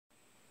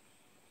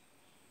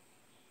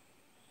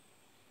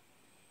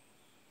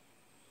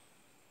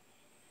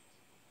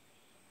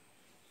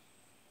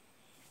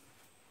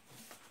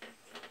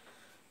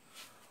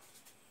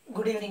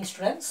evening,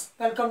 students.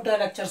 Welcome to a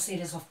lecture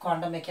series of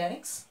quantum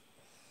mechanics.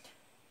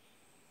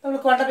 We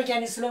quantum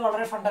mechanics is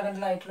very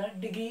fundamental.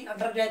 Degree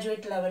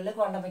undergraduate level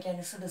quantum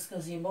mechanics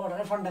discuss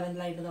very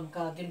fundamental.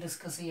 We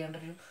discuss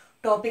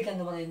topic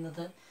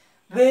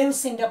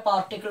waves in the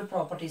particle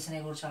properties.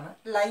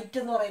 Light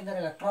is an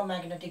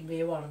electromagnetic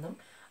wave.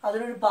 That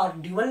is a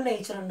dual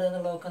nature in the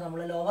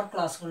lower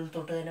class.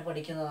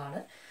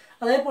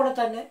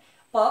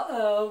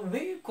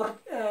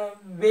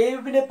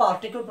 Wave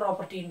particle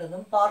property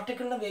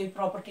particle wave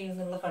property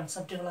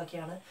concept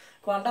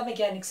quantum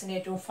mechanics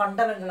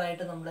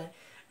fundamental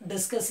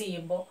discuss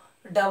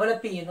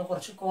develop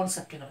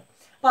concept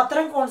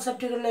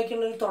concept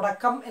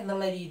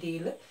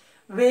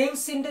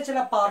waves in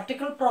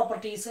particle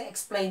properties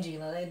explain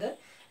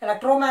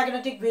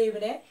electromagnetic wave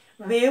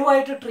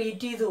wave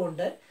treat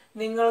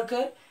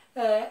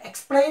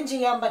explain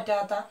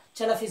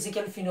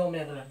physical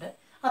phenomena.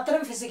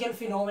 That's physical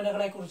phenomena in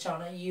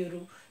this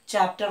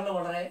chapter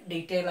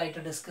detail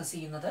discuss.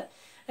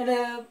 And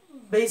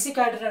basic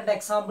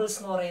examples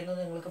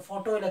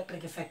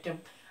photoelectric effect,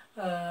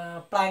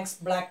 Planck's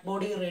black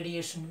body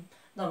radiation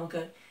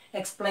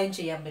explain.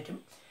 That's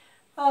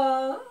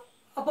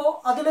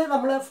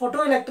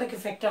photoelectric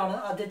effect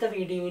is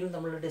video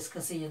we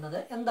discuss.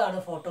 What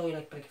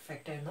photoelectric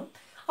effect?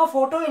 A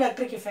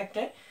photoelectric effect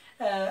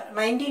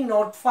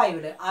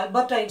 1905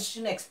 Albert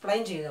Einstein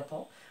explained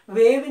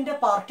wave in the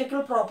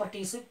particle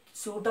properties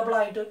suitable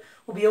to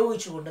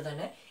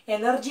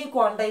energy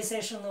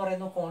quantization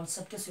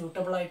concept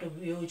suitable to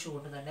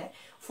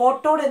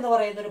photon and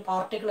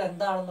particle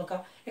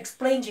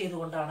explain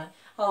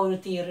our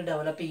theory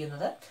develop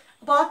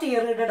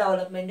theory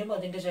development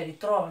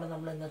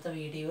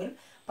video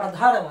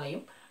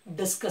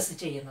discuss.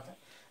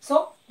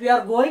 So we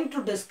are going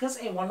to discuss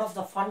one of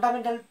the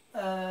fundamental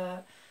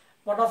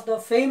one of the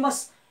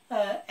famous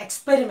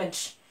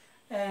experiments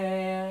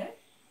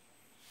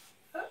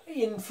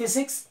in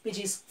physics, which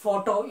is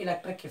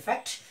photoelectric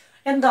effect.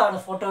 And the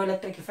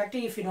photoelectric effect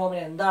is a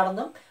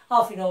phenomenon.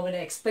 A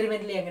phenomenon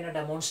experimentally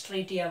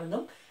demonstrate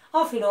the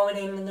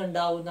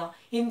phenomenon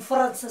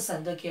inferences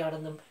and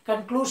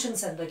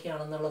conclusions and that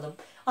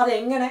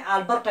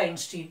Albert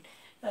Einstein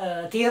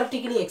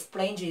theoretically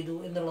explained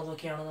in the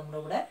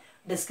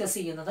discuss.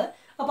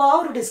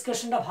 Our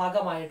discussion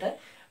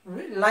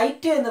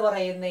light and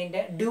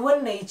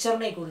dual nature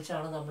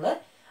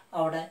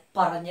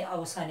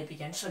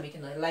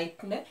light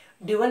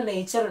dual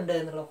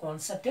nature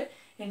concept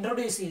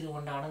introduce this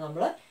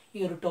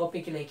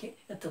topic.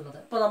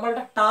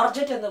 Now,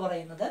 target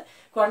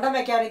quantum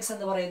mechanics is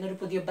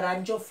a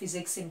branch of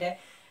physics in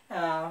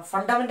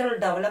fundamental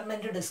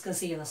development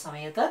discuss. We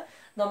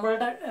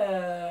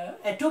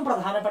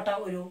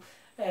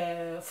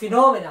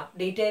phenomena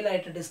detail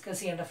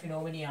discuss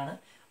phenomena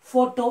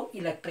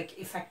photoelectric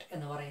effect.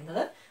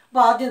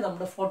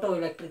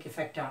 Photoelectric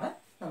effect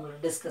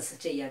discuss.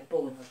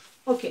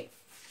 Okay.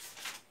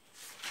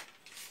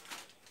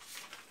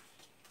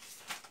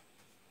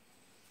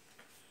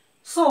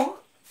 So,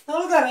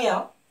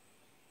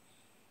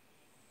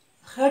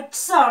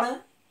 hertz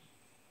are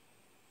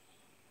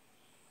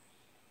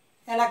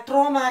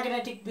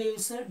electromagnetic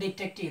waves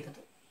detected.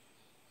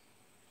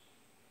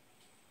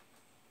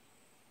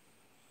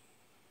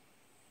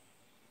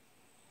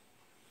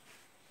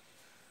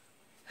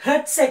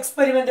 Hertz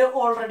experiment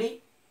already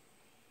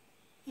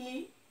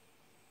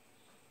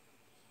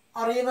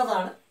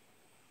അറിയുന്നതാണ്.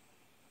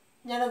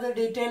 ഞാനത്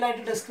detail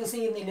ആയിട്ട് discuss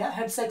ചെയ്യുന്നില്ല.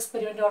 Heads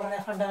experiment വളരെ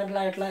fundamental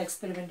ആയിട്ടുള്ള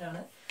experiment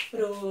ആണ്.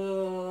 ഒരു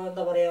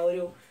എന്താ പറയുക,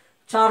 ഒരു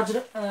ചാർജ്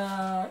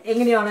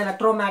എങ്ങനെയാണ്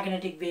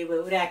ഇലക്ട്രോമാഗ്നറ്റിക് വേവ്,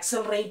 ഒരു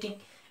accelerating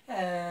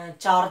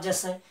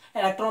charges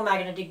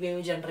electromagnetic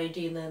wave generate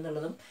ചെയ്യുന്നത്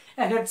എന്നുള്ളതും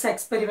ഹെഡ്സ്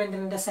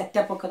എക്സ്പെരിമെൻറ്റിൻ്റെ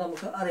സെറ്റപ്പ് ഒക്കെ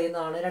നമുക്ക്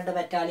അറിയുന്നതാണ്. 2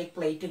 മെറ്റാലിക്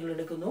പ്ലേറ്റുകൾ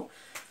എടുക്കുന്നു.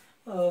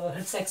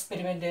 ഹെഡ്സ്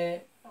എക്സ്പെരിമെൻറ്റ്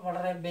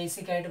വളരെ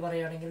ബേസിക് ആയിട്ട്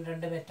പറയുകയാണെങ്കിൽ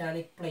 2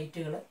 മെറ്റാലിക്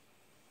പ്ലേറ്റുകൾ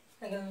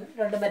അല്ലെങ്കിൽ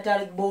 2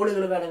 മെറ്റാലിക്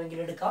ബോളുകൾ വേണമെങ്കിൽ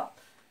എടുക്കാം.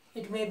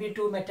 It may be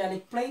 2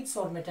 metallic plates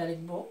or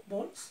metallic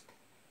balls.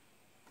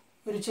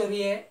 ഒരു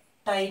ചെറിയ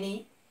ടൈനി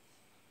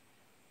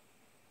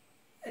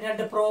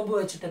 2 പ്രോബ്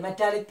വെച്ചിട്ട്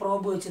മെറ്റാലിക്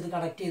പ്രോബ് വെച്ച് ഇത്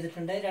കണക്ട്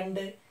ചെയ്തിട്ടുണ്ട്.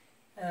 2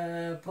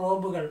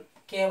 പ്രോബുകൾ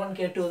K1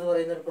 K2 എന്ന്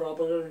പറയുന്ന ഒരു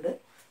പ്രോബുകളുണ്ട്.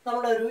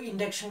 നമ്മളൊരു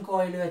ഇൻഡക്ഷൻ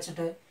കോയിൽ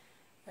വെച്ചിട്ട്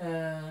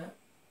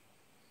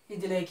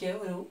ഇതിലേക്ക്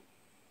ഒരു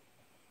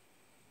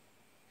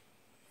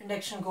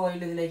ഇൻഡക്ഷൻ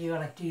കോയിൽ ഇതിലേക്ക്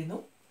കണക്ട് ചെയ്യുന്നു.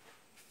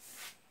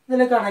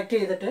 ഇതിൽ കണക്ട്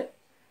ചെയ്തിട്ട്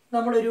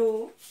നമ്മളൊരു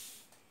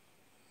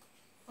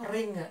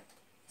റിങ്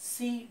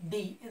CD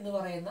എന്ന്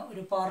പറയുന്ന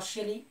ഒരു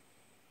പാർഷ്യലി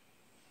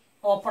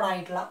ഓപ്പൺ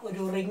ആയിട്ടുള്ള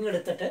ഒരു റിങ്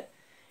എടുത്തിട്ട്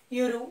ഈ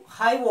ഒരു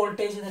ഹൈ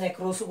വോൾട്ടേജ് ഇതിന്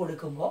അക്രോസ്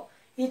കൊടുക്കുമ്പോൾ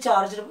ഈ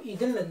ചാർജ്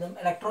ഇതിൽ നിന്നും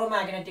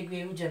ഇലക്ട്രോമാഗ്നറ്റിക്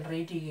വേവ്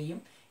ജനറേറ്റ് ചെയ്യുകയും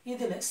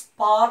ഇതിൽ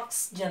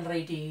സ്പാർക്സ്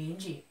ജനറേറ്റ് ചെയ്യുകയും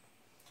ചെയ്യും.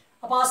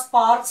 അപ്പോൾ ആ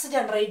സ്പാർക്സ്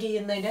ജനറേറ്റ്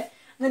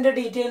ഇതിൻ്റെ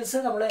ഡീറ്റെയിൽസ്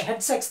നമ്മൾ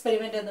ഹെഡ്സ്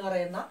എക്സ്പെരിമെൻ്റ് എന്ന്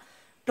പറയുന്ന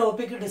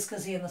ടോപ്പിക്ക്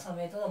ഡിസ്കസ് ചെയ്യുന്ന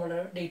സമയത്ത് നമ്മൾ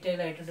ഡീറ്റെയിൽ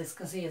ആയിട്ട്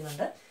ഡിസ്കസ്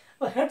ചെയ്യുന്നുണ്ട്.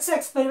 അപ്പോൾ ഹെഡ്സ്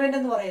എക്സ്പെരിമെൻ്റ്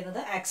എന്ന് പറയുന്നത്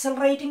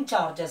accelerating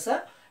charges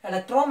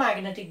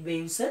electromagnetic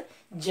waves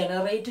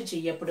generate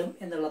ചെയ്യപ്പെടും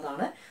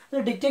എന്നുള്ളതാണ്. അത്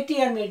ഡിറ്റക്ട്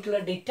ചെയ്യാൻ വേണ്ടിയിട്ടുള്ള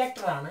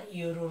ഡിറ്റക്ടറാണ് ഈ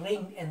ഒരു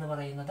റിംഗ് എന്ന്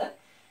പറയുന്നത്.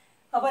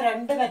 അപ്പോൾ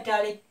രണ്ട്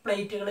മെറ്റാലിക്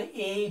പ്ലേറ്റുകൾ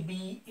എ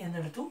ബി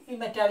എന്നെടുത്തു. ഈ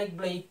മെറ്റാലിക്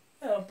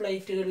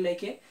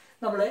പ്ലേറ്റുകളിലേക്ക്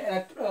നമ്മൾ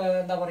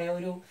എന്താ പറയുക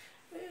ഒരു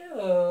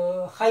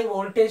ഹൈ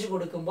വോൾട്ടേജ്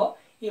കൊടുക്കുമ്പോൾ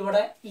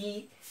ഇവിടെ ഈ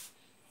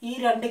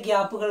രണ്ട്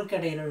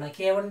ഗ്യാപ്പുകൾക്കിടയിലുള്ള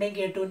K1ൻ്റെയും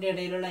K2ൻ്റെയും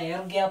ഇടയിലുള്ള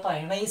എയർ ഗ്യാപ്പ്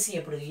അയണൈസ്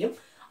ചെയ്യപ്പെടുകയും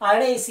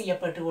ionise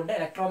ചെയ്യപ്പെട്ടുകൊണ്ട്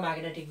electro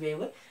magnetic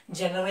wave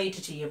generate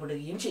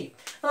ചെയ്യപ്പെടുകയും ചെയ്യും.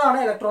 അതാണ്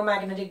ഇലക്ട്രോ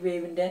മാഗ്നറ്റിക്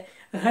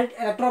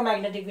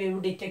വേവ്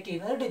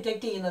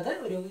ഡിറ്റക്ട് ചെയ്യുന്നത്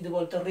ഒരു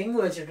ഇതുപോലത്തെ റിംഗ്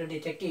വെച്ചിട്ട്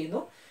ഡിറ്റക്ട്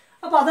ചെയ്യുന്നു.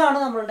 അപ്പോൾ അതാണ്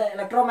നമ്മളുടെ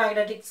ഇലക്ട്രോ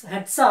മാഗ്നറ്റിക്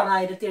ഹെഡ്സ് ആണ്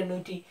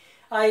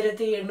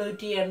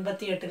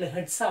 1888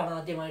 ഹെഡ്സ് ആണ്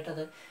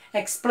ആദ്യമായിട്ടത്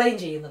എക്സ്പ്ലെയിൻ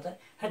ചെയ്യുന്നത്.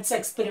 ഹെഡ്സ്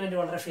എക്സ്പെരിമെന്റ്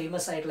വളരെ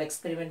ഫേമസ് ആയിട്ടുള്ള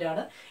എക്സ്പെരിമെന്റ്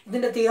ആണ്.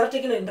 ഇതിന്റെ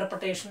തിയററ്റിക്കൽ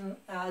ഇന്റർപ്രിട്ടേഷൻ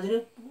അതിന്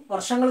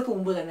വർഷങ്ങൾക്ക്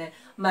മുമ്പ് തന്നെ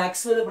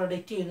മാക്സ്വെൽ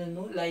പ്രൊഡിക്റ്റ്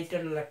ചെയ്തിരുന്നു ലൈറ്റ്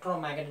ഒരു ഇലക്ട്രോ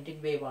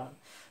മാഗ്നറ്റിക് വേവ് ആണ്.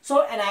 So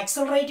an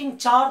accelerating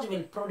charge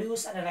will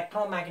produce an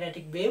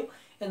electromagnetic wave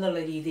എന്നുള്ള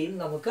രീതിയിൽ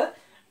നമുക്ക്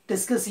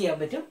ഡിസ്കസ് ചെയ്യാൻ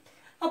പറ്റും.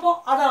 അപ്പോൾ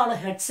അതാണ്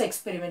ഹെഡ്സ്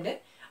എക്സ്പെരിമെന്റ്.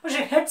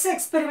 പക്ഷേ ഹെഡ്സ്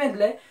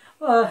എക്സ്പെരിമെന്റിൽ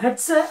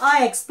ഹെഡ്സ് ആ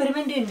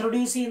എക്സ്പെരിമെന്റ്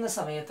ഇൻട്രൊഡ്യൂസ് ചെയ്യുന്ന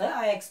സമയത്ത്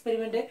ആ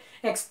എക്സ്പെരിമെന്റ്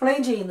എക്സ്പ്ലെയിൻ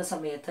ചെയ്യുന്ന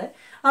സമയത്ത്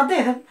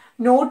അദ്ദേഹം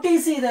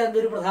നോട്ടീസ് ചെയ്ത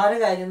എന്തൊരു പ്രധാന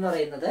കാര്യം എന്ന്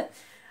പറയുന്നത്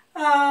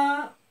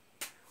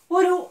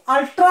ഒരു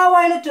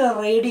അൾട്രാവയലറ്റ്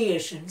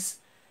റേഡിയേഷൻസ്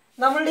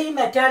നമ്മളുടെ ഈ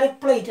മെറ്റാലിക്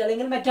പ്ലേറ്റ്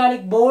അല്ലെങ്കിൽ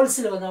മെറ്റാലിക്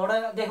ബോൾസിൽ വന്ന് അവിടെ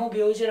അദ്ദേഹം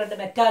ഉപയോഗിച്ച രണ്ട്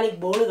മെറ്റാലിക്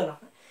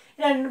ബോളുകളാണ്.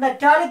 രണ്ട്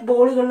മെറ്റാലിക്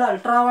ബോളുകളിൽ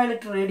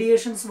അൾട്രാവയലറ്റ്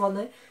റേഡിയേഷൻസ്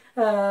വന്ന്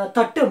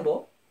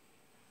തട്ടുമ്പോൾ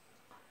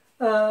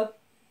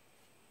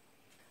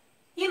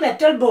ഈ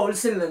മെറ്റൽ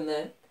ബോൾസിൽ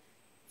നിന്ന്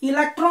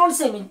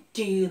ഇലക്ട്രോൺസ് എമിറ്റ്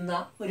ചെയ്യുന്ന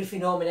ഒരു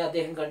ഫിനോമിന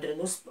അദ്ദേഹം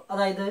കണ്ടിരുന്നു.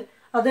 അതായത്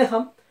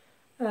അദ്ദേഹം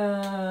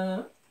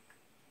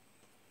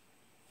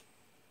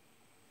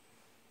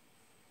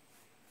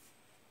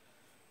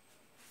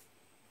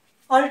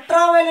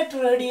അൾട്രാവയലറ്റ്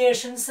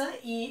റേഡിയേഷൻസ്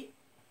ഈ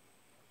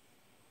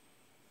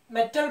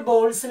മെറ്റൽ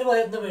ബോൾസിൽ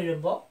വന്ന്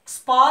വീഴുമ്പോൾ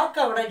സ്പാർക്ക്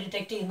അവിടെ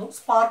ഡിറ്റക്ട് ചെയ്യുന്നു.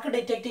 സ്പാർക്ക്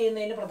ഡിറ്റക്ട്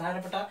ചെയ്യുന്നതിന്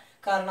പ്രധാനപ്പെട്ട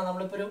കാരണം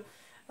നമ്മളിപ്പോൾ ഒരു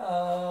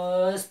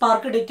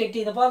സ്പാർക്ക് ഡിറ്റക്ട്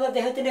ചെയ്തപ്പോൾ അത്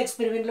അദ്ദേഹത്തിൻ്റെ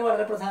എക്സ്പെരിമെന്റിൽ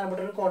വളരെ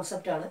പ്രധാനപ്പെട്ട ഒരു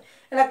കോൺസെപ്റ്റാണ്.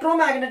 ഇലക്ട്രോ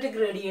മാഗ്നറ്റിക്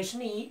റേഡിയേഷൻ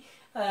ഈ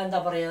എന്താ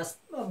പറയുക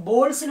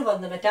ബോൾസിൽ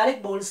വന്ന്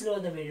മെറ്റാലിക് ബോൾസിൽ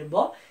വന്ന്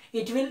വീഴുമ്പോൾ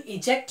it will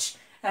eject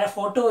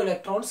photo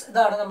electrons.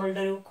 ഇതാണ്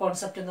നമ്മളുടെ ഒരു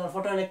കോൺസെപ്റ്റ് എന്ന് പറയുന്നത്.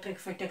 ഫോട്ടോ ഇലക്ട്രിക്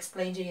ഇഫക്റ്റ്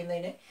എക്സ്പ്ലെയിൻ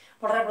ചെയ്യുന്നതിന്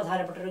വളരെ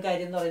പ്രധാനപ്പെട്ട ഒരു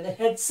കാര്യം എന്ന് പറയുന്നത്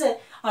ഹെഡ്സ്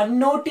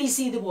അൺനോട്ടീസ്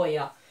ചെയ്ത് പോയ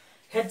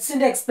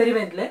ഹെഡ്സിൻ്റെ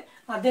എക്സ്പെരിമെന്റിൽ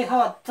അദ്ദേഹം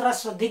അത്ര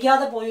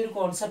ശ്രദ്ധിക്കാതെ പോയൊരു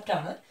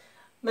കോൺസെപ്റ്റാണ്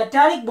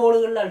മെറ്റാലിക്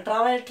ബോളുകളിൽ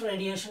അൾട്രാവയലറ്റ്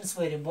റേഡിയേഷൻസ്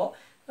വരുമ്പോൾ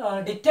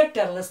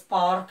ഡിറ്റക്ടറിൽ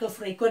സ്പാർക്ക്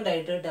ഫ്രീക്വൻ്റ്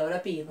ആയിട്ട്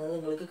ഡെവലപ്പ് ചെയ്യുന്നത്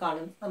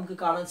നമുക്ക്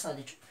കാണാൻ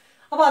സാധിച്ചു.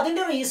 അപ്പോൾ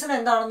അതിൻ്റെ റീസൺ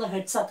എന്താണെന്ന്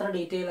ഹെഡ്സ് അത്ര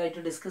ഡീറ്റെയിൽ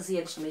ആയിട്ട് ഡിസ്കസ്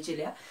ചെയ്യാൻ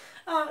ശ്രമിച്ചില്ല.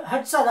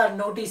 ഹെഡ്സ് അത്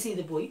അൺനോട്ടീസ്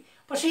ചെയ്ത് പോയി.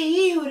 പക്ഷേ ഈ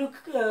ഒരു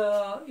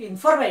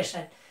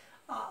ഇൻഫർമേഷൻ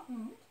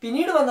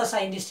പിന്നീട് വന്ന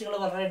സയൻറ്റിസ്റ്റുകൾ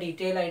വളരെ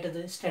ഡീറ്റെയിൽ ആയിട്ട്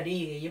ഇത് സ്റ്റഡി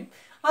ചെയ്യുകയും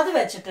അത്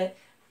വെച്ചിട്ട്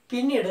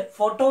പിന്നീട്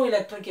ഫോട്ടോ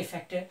ഇലക്ട്രിക്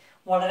ഇഫക്റ്റ്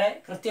വളരെ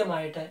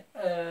കൃത്യമായിട്ട്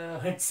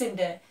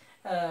ഹെഡ്സിൻ്റെ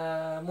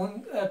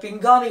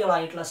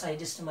പിൻഗാമികളായിട്ടുള്ള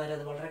സയൻറ്റിസ്റ്റുമാർ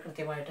അത് വളരെ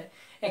കൃത്യമായിട്ട്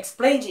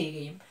എക്സ്പ്ലെയിൻ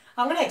ചെയ്യുകയും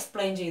അങ്ങനെ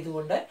എക്സ്പ്ലെയിൻ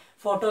ചെയ്തുകൊണ്ട്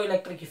ഫോട്ടോ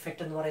ഇലക്ട്രിക്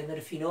ഇഫക്റ്റ് എന്ന് പറയുന്ന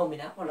ഒരു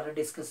ഫിനോമിന വളരെ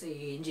ഡിസ്കസ്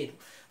ചെയ്യുകയും ചെയ്തു.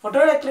 ഫോട്ടോ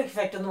ഇലക്ട്രിക്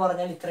ഇഫക്റ്റ് എന്ന്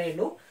പറഞ്ഞാൽ ഇത്രയേ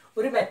ഉള്ളൂ.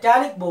 ഒരു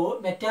metallic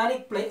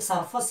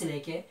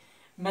സർഫസിലേക്ക്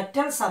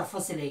metal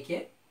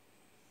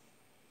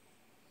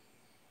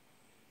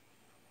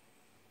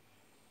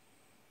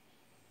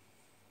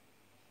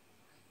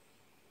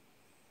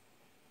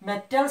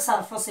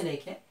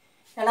സർഫസിലേക്ക്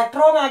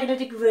electro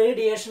magnetic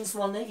radiations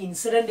വന്ന്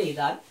ഇൻസിഡന്റ്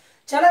ചെയ്താൽ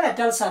ചില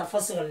മെറ്റൽ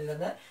സർഫസുകളിൽ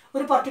നിന്ന്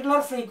ഒരു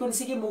പർട്ടിക്കുലർ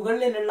ഫ്രീക്വൻസിക്ക്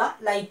മുകളിലുള്ള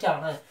ലൈറ്റ്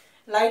ആണ്,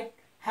 light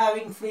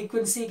having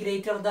frequency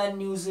greater than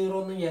μ0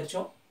 എന്ന്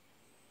വിചാരിച്ചോ.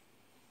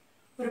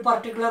 ഒരു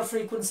പർട്ടിക്കുലർ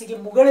ഫ്രീക്വൻസിക്ക്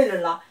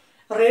മുകളിലുള്ള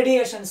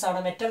റേഡിയേഷൻസ് ആണ്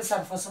മെറ്റൽ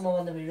സർഫസുമ്പോൾ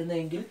വന്ന്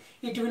വീഴുന്നതെങ്കിൽ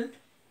it will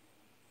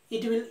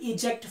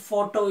eject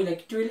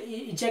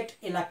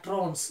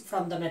electrons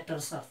from the metal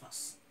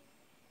surface.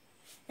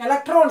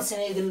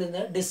 ഇലക്ട്രോൺസിനെ ഇതിൽ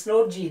നിന്ന്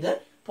ഡിസ്ലോഡ് ചെയ്ത്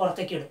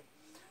പുറത്തേക്ക് ഇടും.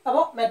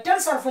 അപ്പോൾ മെറ്റൽ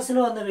സർഫസിൽ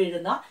വന്ന്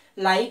വീഴുന്ന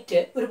ലൈറ്റ്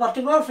ഒരു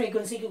പർട്ടിക്കുലർ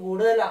ഫ്രീക്വൻസിക്ക്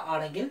കൂടുതൽ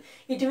ആണെങ്കിൽ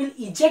it will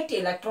eject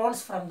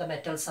electrons from the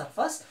metal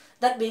surface.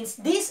 That means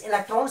these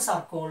electrons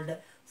are called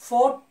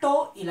photo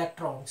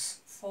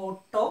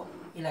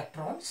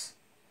electrons.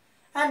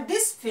 And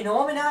this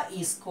phenomena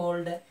is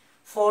called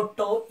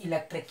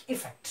photoelectric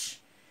effect.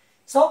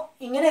 So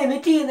ഇങ്ങനെ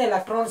എമിറ്റ് ചെയ്യുന്ന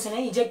ഇലക്ട്രോൺസിനെ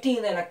ഇജക്ട്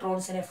ചെയ്യുന്ന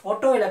ഇലക്ട്രോൺസിനെ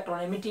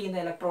എമിറ്റ് ചെയ്യുന്ന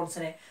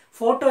ഇലക്ട്രോൺസിനെ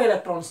ഫോട്ടോ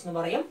ഇലക്ട്രോൺസ് എന്ന്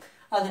പറയും.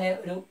 അതിനെ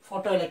ഒരു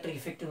ഫോട്ടോ ഇലക്ട്രിക്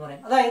ഇഫക്റ്റ് എന്ന്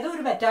പറയും. അതായത്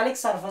ഒരു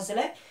മെറ്റാലിക്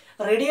സർഫസിലെ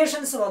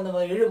റേഡിയേഷൻസ് വന്ന്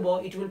വീഴുമ്പോൾ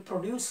it will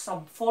produce some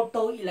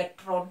photo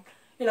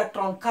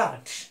electron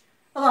current.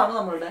 അതാണ്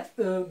നമ്മളുടെ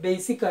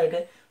ബേസിക് ആയിട്ട്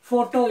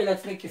ഫോട്ടോ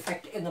ഇലക്ട്രിക്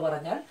ഇഫക്റ്റ് എന്ന്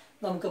പറഞ്ഞാൽ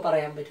നമുക്ക്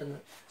പറയാൻ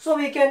പറ്റുന്നത്. So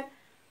we can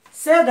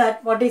say that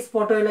what is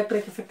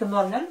photoelectric effect എന്ന്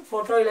പറഞ്ഞാൽ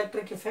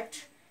photoelectric effect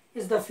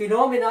is the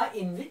phenomena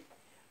in which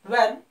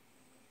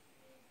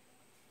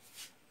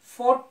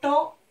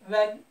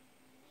when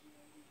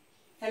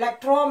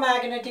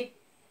electromagnetic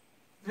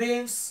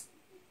waves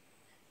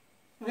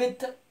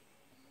with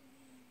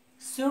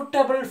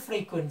suitable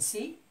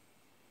frequency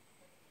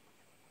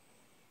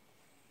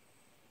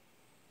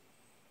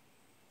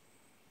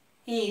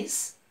is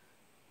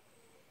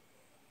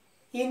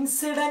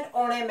incident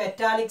on a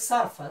metallic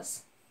surface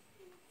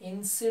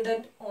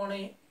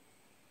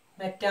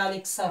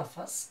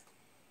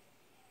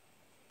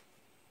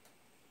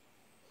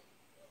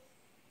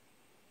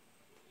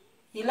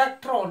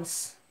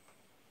electrons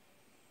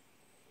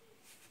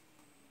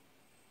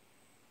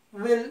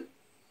will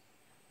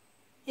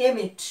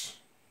emit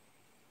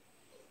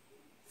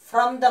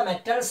from the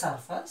metal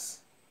surface,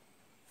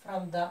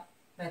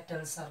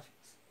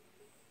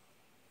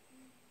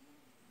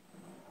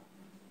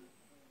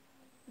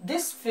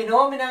 This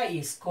phenomena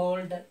is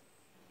called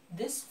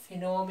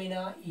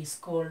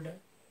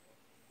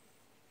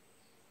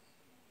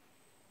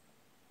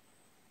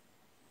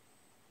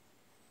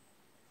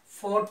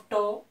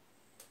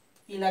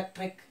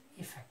photoelectric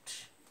effect.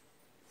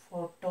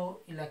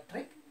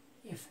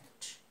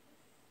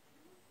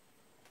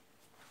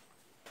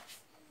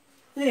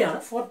 ഇതിനെയാണ്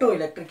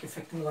photoelectric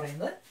effect എന്ന്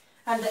പറയുന്നത്.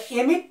 And the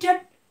emitted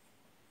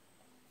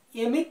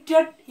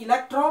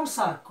electrons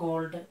are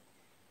called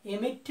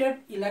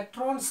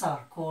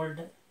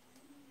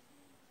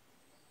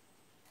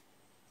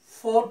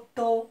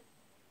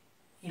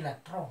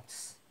photoelectrons.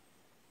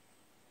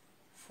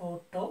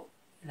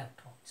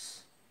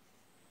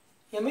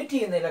 Emit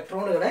ചെയ്യുന്ന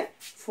ഇലക്ട്രോണുകളെ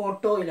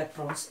photo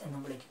electrons എന്ന്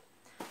വിളിക്കും.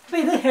 അപ്പോൾ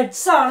ഇത്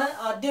heads ആണ്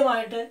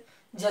ആദ്യമായിട്ട്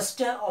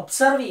ജസ്റ്റ്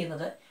ഒബ്സർവ്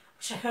ചെയ്യുന്നത്.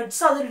 പക്ഷെ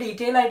ഹെഡ്സ് അതിൽ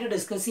ഡീറ്റെയിൽ ആയിട്ട്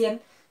ഡിസ്കസ് ചെയ്യാൻ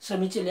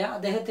ശ്രമിച്ചില്ല.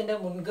 അദ്ദേഹത്തിൻ്റെ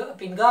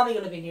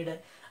പിൻഗാമികൾ പിന്നീട്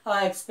ആ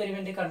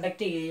എക്സ്പെരിമെൻറ്റ്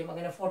കണ്ടക്ട് ചെയ്യുകയും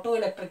അങ്ങനെ ഫോട്ടോ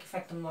ഇലക്ട്രിക്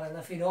ഇഫക്റ്റ് എന്ന്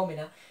പറയുന്ന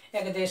ഫിനോമിന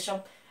ഏകദേശം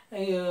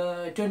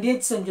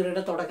 20th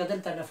സെഞ്ച്വറിയുടെ തുടക്കത്തിൽ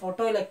തന്നെ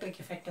ഫോട്ടോ ഇലക്ട്രിക്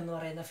ഇഫക്റ്റ് എന്ന്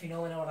പറയുന്ന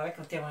ഫിനോമിന വളരെ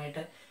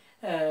കൃത്യമായിട്ട്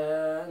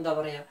എന്താ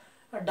പറയുക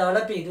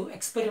ഡെവലപ്പ് ചെയ്തു.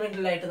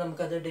 എക്സ്പെരിമെൻ്റലായിട്ട്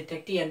നമുക്കത്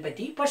ഡിറ്റക്ട് ചെയ്യാൻ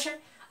പറ്റി. പക്ഷെ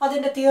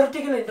അതിൻ്റെ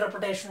തിയറിറ്റിക്കൽ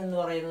ഇൻ്റർപ്രിട്ടേഷൻ എന്ന്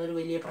പറയുന്നത് ഒരു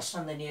വലിയ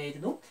പ്രശ്നം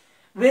തന്നെയായിരുന്നു.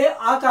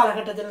 ആ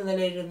കാലഘട്ടത്തിൽ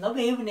നിലനിന്നിരുന്ന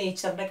വേവ്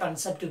നേച്ചറിൻ്റെ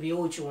കൺസെപ്റ്റ്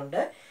ഉപയോഗിച്ചുകൊണ്ട്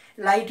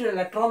ലൈറ്റ് ഒരു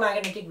ഇലക്ട്രോ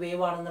മാഗ്നറ്റിക്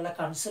വേവ് ആണെന്നുള്ള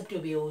കൺസെപ്റ്റ്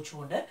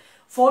ഉപയോഗിച്ചുകൊണ്ട്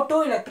ഫോട്ടോ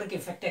ഇലക്ട്രിക്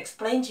ഇഫക്റ്റ്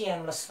എക്സ്പ്ലെയിൻ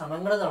ചെയ്യാനുള്ള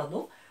ശ്രമങ്ങൾ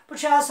നടന്നു.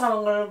 പക്ഷെ ആ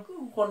ശ്രമങ്ങൾ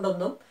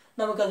കൊണ്ടൊന്നും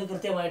നമുക്കത്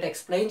കൃത്യമായിട്ട്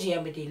എക്സ്പ്ലെയിൻ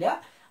ചെയ്യാൻ പറ്റിയില്ല.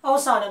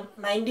 അവസാനം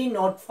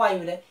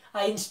 1905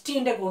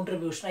 ഐൻസ്റ്റീൻ്റെ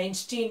കോൺട്രിബ്യൂഷൻ,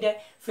 ഐൻസ്റ്റീൻ്റെ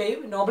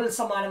നോബൽ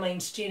സമ്മാനം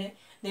ഐൻസ്റ്റീന്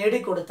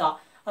നേടിക്കൊടുത്ത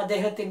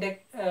അദ്ദേഹത്തിൻ്റെ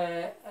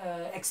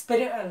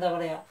എന്താ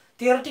പറയുക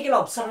തിയററ്റിക്കൽ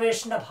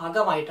ഒബ്സർവേഷൻ്റെ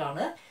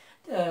ഭാഗമായിട്ടാണ്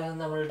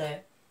നമ്മളുടെ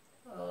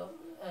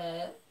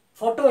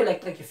ഫോട്ടോ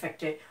ഇലക്ട്രിക്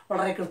ഇഫക്റ്റ്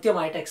വളരെ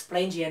കൃത്യമായിട്ട്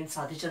എക്സ്പ്ലെയിൻ ചെയ്യാൻ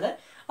സാധിച്ചത്.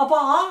 അപ്പോൾ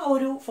ആ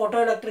ഒരു ഫോട്ടോ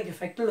ഇലക്ട്രിക്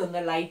ഇഫക്റ്റിൽ നിന്ന്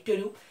ലൈറ്റ്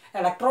ഒരു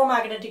ഇലക്ട്രോ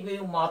മാഗ്നറ്റിക്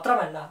വേവ്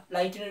മാത്രമല്ല,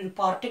 ലൈറ്റിനൊരു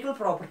പാർട്ടിക്കിൾ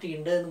പ്രോപ്പർട്ടി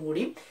ഉണ്ട് എന്നും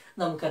കൂടി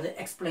നമുക്കത്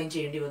എക്സ്പ്ലെയിൻ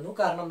ചെയ്യേണ്ടി വന്നു.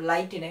 കാരണം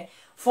ലൈറ്റിനെ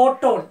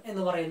ഫോട്ടോൺ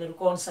എന്ന് പറയുന്ന ഒരു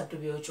കോൺസെപ്റ്റ്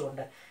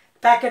ഉപയോഗിച്ചുകൊണ്ട്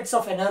പാക്കറ്റ്സ്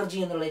ഓഫ് എനർജി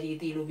എന്നുള്ള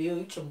രീതിയിൽ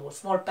ഉപയോഗിക്കുമ്പോൾ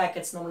സ്മോൾ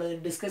പാക്കറ്റ്സ് നമ്മൾ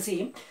ഡിസ്കസ്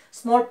ചെയ്യും.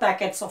 സ്മോൾ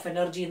പാക്കറ്റ്സ് ഓഫ്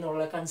എനർജി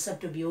എന്നുള്ള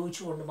കൺസെപ്റ്റ്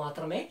ഉപയോഗിച്ചുകൊണ്ട്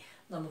മാത്രമേ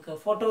നമുക്ക്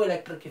ഫോട്ടോ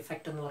ഇലക്ട്രിക്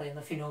ഇഫക്റ്റ് എന്ന്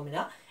പറയുന്ന ഫിനോമിന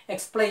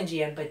എക്സ്പ്ലെയിൻ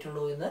ചെയ്യാൻ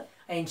പറ്റുള്ളൂ എന്ന്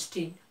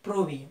ഐൻസ്റ്റീൻ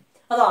പ്രൂവ് ചെയ്യും.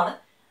 അതാണ്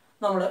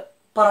നമ്മൾ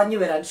പറഞ്ഞു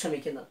വരാൻ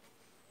ശ്രമിക്കുന്നത്.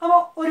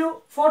 അപ്പോൾ ഒരു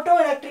ഫോട്ടോ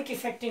ഇലക്ട്രിക്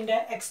ഇഫക്റ്റിൻ്റെ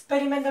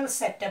എക്സ്പെരിമെൻ്റൽ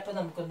സെറ്റപ്പ്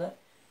നമുക്കൊന്ന്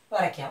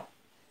വരയ്ക്കാം.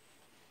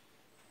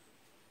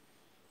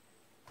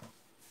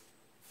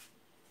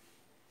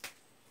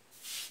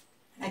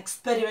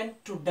 Experiment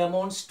to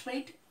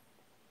demonstrate,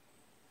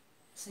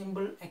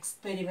 simple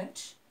experiment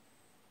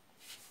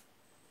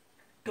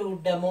to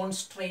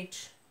demonstrate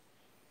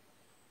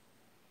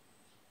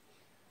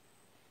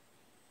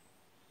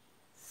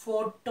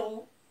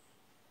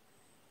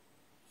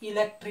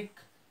photoelectric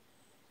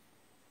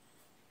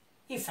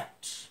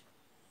effect.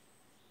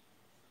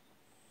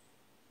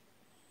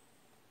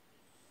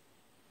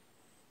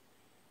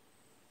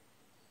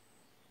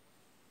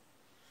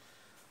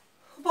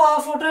 അപ്പോൾ ആ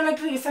ഫോട്ടോ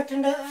ഇലക്ട്രിക്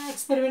ഇഫക്റ്റിൻ്റെ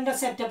എക്സ്പെരിമെൻ്റൽ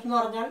സെറ്റപ്പ് എന്ന്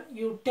പറഞ്ഞാൽ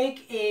you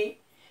take A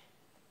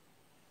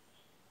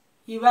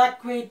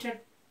evacuated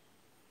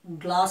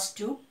glass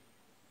tube,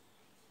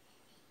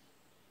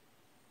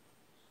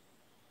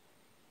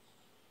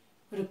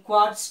 ഒരു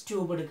ക്വാർട്സ്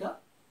ട്യൂബ് എടുക്കുക,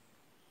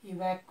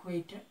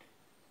 ഇവാക്വേറ്റഡ്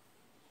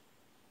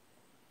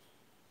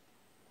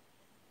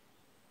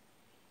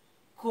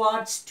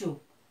ക്വാർട്സ്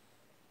ട്യൂബ്.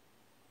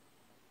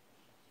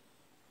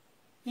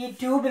 ഈ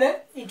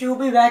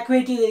ട്യൂബ്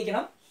ഇവാക്വേറ്റ്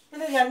ചെയ്തിരിക്കണം.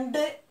 ഇതിൽ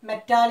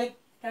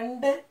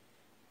രണ്ട്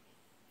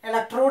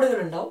ഇലക്ട്രോഡുകൾ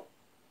ഉണ്ടാവും.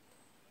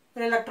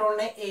 ഒരു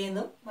ഇലക്ട്രോണിനെ എ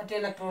എന്നും മറ്റേ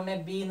ഇലക്ട്രോണിനെ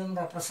ബി എന്നും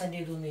റെപ്രസെൻറ്റ്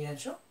ചെയ്തു എന്ന്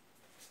വിചാരിച്ചു.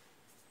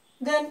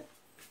 Then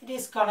it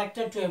is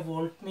connected to A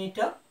volt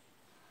meter.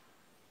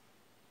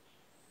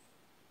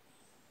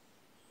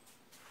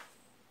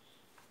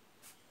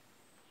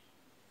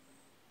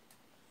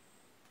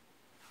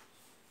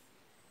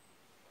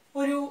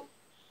 ഒരു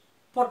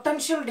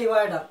പൊട്ടൻഷ്യൽ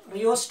ഡിവൈഡർ,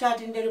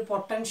 റിയോസ്റ്റാറ്റിൻ്റെ ഒരു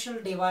പൊട്ടൻഷ്യൽ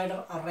ഡിവൈഡർ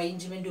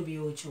അറേഞ്ച്മെൻറ്റ്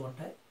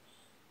ഉപയോഗിച്ചുകൊണ്ട്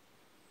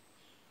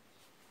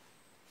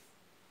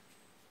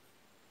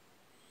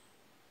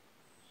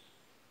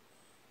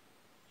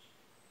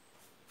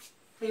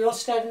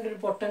ഒരു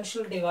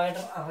പൊട്ടൻഷ്യൽ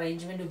ഡിവൈഡർ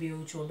അറേഞ്ച്മെൻറ്റ്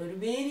ഉപയോഗിച്ചുകൊണ്ട് ഒരു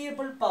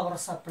വേരിയബിൾ പവർ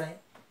സപ്ലൈ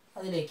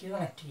അതിലേക്ക്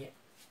കണക്ട് ചെയ്യാം.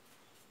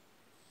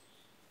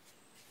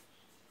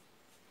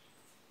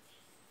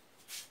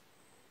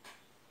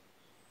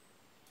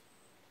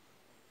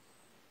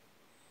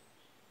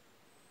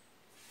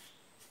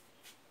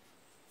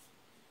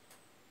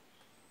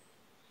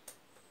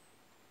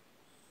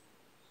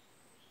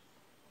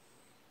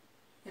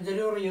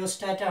 ഇതൊരു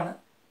റിയോസ്റ്റാറ്റാണ്.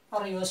 ആ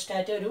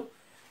റിയോസ്റ്റാറ്റ് ഒരു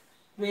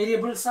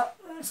വേരിയബിൾ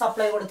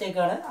സപ്ലൈ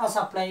കൊടുത്തേക്കാണ്. ആ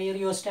സപ്ലൈ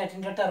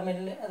റിയോസ്റ്റാറ്റിൻ്റെ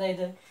ടെർമിനൽ,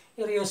 അതായത് ഈ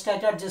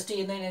റിയോസ്റ്റാറ്റ് അഡ്ജസ്റ്റ്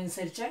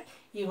ചെയ്യുന്നതിനനുസരിച്ച്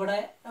ഇവിടെ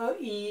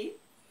ഈ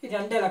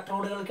രണ്ട്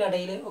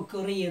ഇലക്ട്രോഡുകൾക്കിടയിൽ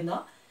ഒക്യൂർ ചെയ്യുന്ന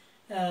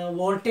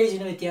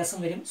വോൾട്ടേജിന് വ്യത്യാസം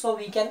വരും. So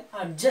we can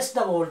adjust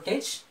the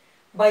voltage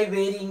by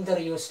varying the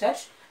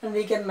rheostat and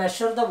we can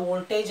measure the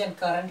voltage and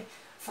current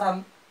from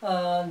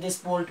this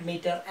volt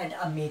meter and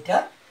ammeter.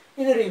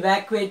 ഇതൊരു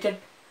ഇവാക്വേറ്റഡ്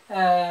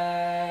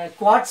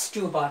ക്വാർട്സ്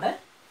ട്യൂബാണ്.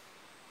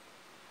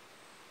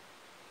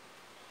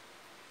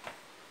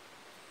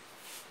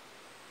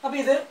 അപ്പോൾ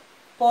ഇത്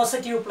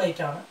പോസിറ്റീവ്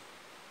പ്ലേറ്റ് ആണ്.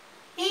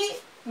 ഈ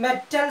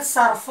മെറ്റൽ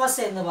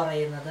സർഫസ് എന്ന്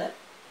പറയുന്നത്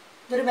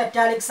ഇതൊരു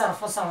മെറ്റാലിക്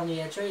സർഫസ് ആണെന്ന്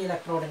വിചാരിച്ചു, ഈ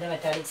ഇലക്ട്രോഡിൻ്റെ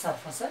മെറ്റാലിക്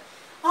സർഫസ്.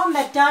 ആ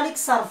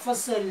മെറ്റാലിക്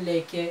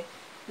സർഫസിലേക്ക്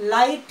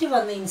ലൈറ്റ്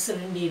വന്ന്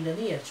ഇൻസിഡൻറ്റ്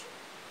ചെയ്യുന്നുണ്ടെന്ന് വിചാരിച്ചു.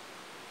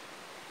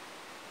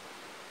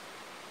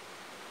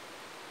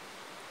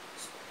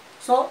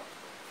 So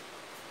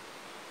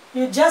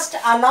you just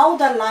allow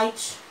the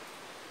light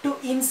to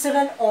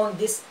incident on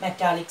this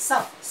metallic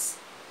surface.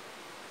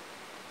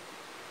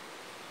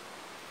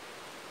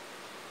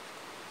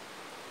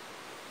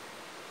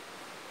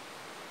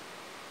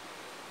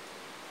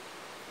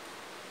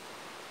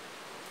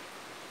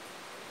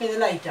 ഇത്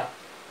ലൈറ്റാണ്.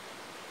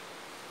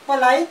 അപ്പോൾ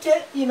ലൈറ്റ്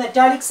ഈ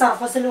മെറ്റാലിക്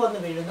സർഫസിൽ വന്ന്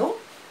വീഴുന്നു.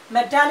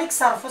 മെറ്റാലിക്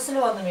സർഫസിൽ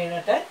വന്ന്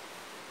വീണിട്ട്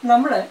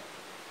നമ്മൾ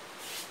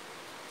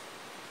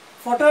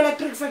ഫോട്ടോ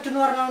ഇലക്ട്രിക് ഇഫക്റ്റ്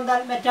എന്ന് പറഞ്ഞാൽ എന്താ,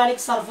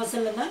 മെറ്റാലിക്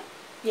സർഫസിൽ നിന്ന്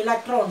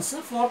ഇലക്ട്രോൺസ്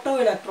ഫോട്ടോ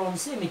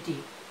ഇലക്ട്രോൺസ് എമിറ്റ്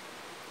ചെയ്യും.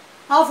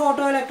 ആ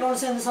ഫോട്ടോ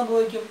ഇലക്ട്രോൺസ് എന്ത്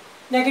സംഭവിക്കും,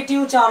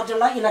 നെഗറ്റീവ്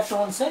ചാർജുള്ള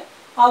ഇലക്ട്രോൺസ്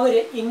അവർ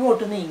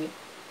ഇങ്ങോട്ട് നീങ്ങും.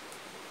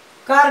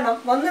 കാരണം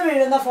വന്ന്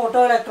വീഴുന്ന ഫോട്ടോ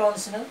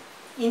ഇലക്ട്രോൺസിന്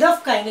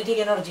ഇനഫ്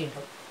കൈനറ്റിക് എനർജി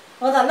ഉണ്ട്.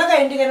 അപ്പോൾ നല്ല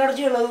കൈനറ്റിക്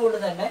എനർജി ഉള്ളത് കൊണ്ട്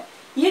തന്നെ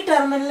ഈ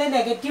ടെർമിനൽ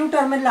നെഗറ്റീവ്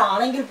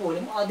ടെർമിനലാണെങ്കിൽ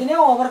പോലും അതിനെ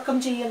ഓവർകം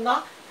ചെയ്യുന്ന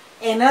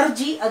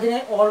എനർജി അതിന്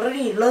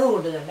ഓൾറെഡി ഉള്ളത്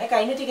കൊണ്ട് തന്നെ,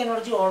 കൈനറ്റിക്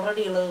എനർജി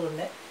ഓൾറെഡി ഉള്ളത്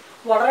കൊണ്ട്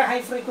വളരെ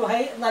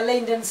നല്ല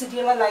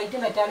ഇൻറ്റൻസിറ്റിയുള്ള ലൈറ്റ്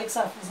മെറ്റാലിക്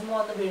സർഫസിൽ നിന്ന്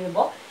വന്ന്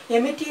വീഴുമ്പോൾ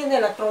എമിറ്റ് ചെയ്യുന്ന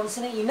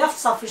ഇലക്ട്രോൺസിന് ഇനഫ്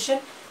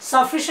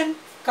സഫിഷ്യൻറ്റ്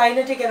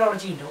കൈനറ്റിക്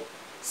എനർജി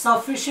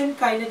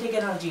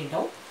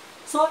ഉണ്ടാവും.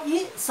 സോ ഈ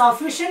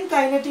സഫിഷ്യൻറ്റ്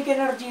കൈനറ്റിക്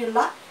എനർജി ഉള്ള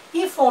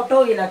ഈ ഫോട്ടോ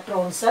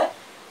ഇലക്ട്രോൺസ്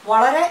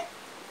വളരെ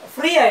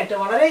ഫ്രീ ആയിട്ട്,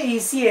 വളരെ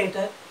ഈസി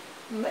ആയിട്ട്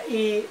ഈ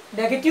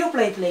നെഗറ്റീവ്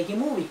പ്ലേറ്റിലേക്ക്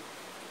മൂവ് ചെയ്യും.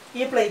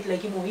 ഈ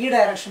പ്ലേറ്റിലേക്ക് ഈ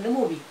ഡയറക്ഷനിൽ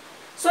മൂവ് ചെയ്യും.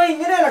 സോ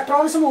ഇങ്ങനെ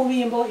ഇലക്ട്രോൺസ് മൂവ്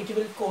ചെയ്യുമ്പോൾ it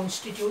will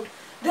constitute,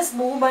 this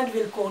movement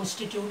will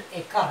constitute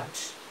A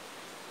current.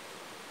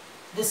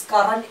 This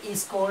current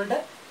is called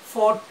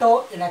photo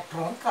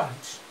electron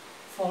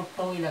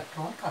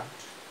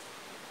current.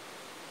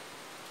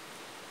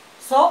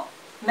 So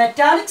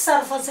metallic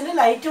സർഫസിൽ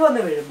ലൈറ്റ്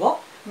വന്ന് വീഴുമ്പോൾ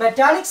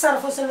മെറ്റാലിക്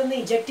സർഫസിൽ നിന്ന്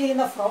ഇജക്റ്റ്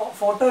ചെയ്യുന്ന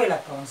ഫോട്ടോ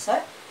ഇലക്ട്രോൺസ്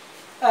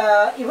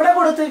ഇവിടെ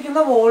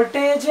കൊടുത്തിരിക്കുന്ന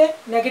വോൾട്ടേജ്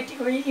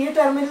ഈ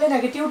ടെർമിനൽ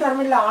നെഗറ്റീവ്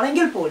ടെർമിനൽ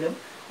ആണെങ്കിൽ പോലും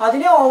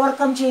അതിനെ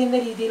ഓവർകം ചെയ്യുന്ന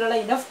രീതിയിലുള്ള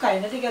ഇനഫ്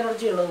കൈനറ്റിക്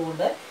എനർജി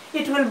ഉള്ളതുകൊണ്ട്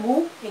it will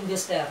move in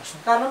this direction.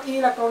 കാരണം ഈ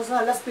ഇലക്ട്രോൺസ്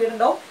നല്ല സ്പീഡ്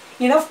ഉണ്ടാവും,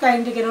 ഇനഫ്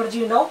കൈനറ്റിക് എനർജി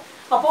ഉണ്ടാവും.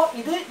 അപ്പോൾ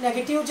ഇത്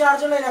നെഗറ്റീവ്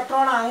ചാർജുള്ള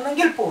ഇലക്ട്രോൺ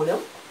ആണെങ്കിൽ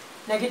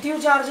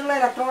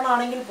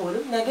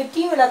പോലും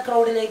നെഗറ്റീവ്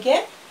ഇലക്ട്രോണിലേക്ക്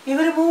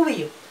ഇവർ മൂവ്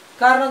ചെയ്യും.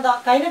 കാരണം എന്താ,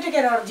 കൈനറ്റിക്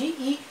എനർജി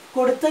ഈ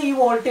കൊടുത്ത ഈ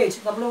വോൾട്ടേജ്,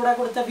 നമ്മളിവിടെ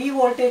കൊടുത്ത വി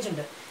വോൾട്ടേജ്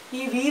ഉണ്ട്,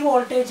 ഈ വി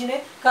വോൾട്ടേജിന്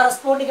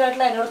കറസ്പോണ്ടിങ്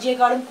ആയിട്ടുള്ള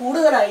എനർജിയെക്കാളും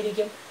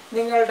കൂടുതലായിരിക്കും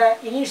നിങ്ങളുടെ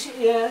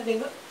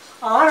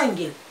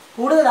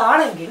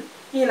കൂടുതലാണെങ്കിൽ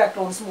ഈ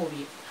ഇലക്ട്രോൺസ് മൂവ്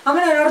ചെയ്യും.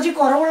 അങ്ങനെ എനർജി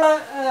കുറവുള്ള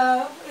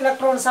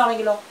ഇലക്ട്രോൺസ്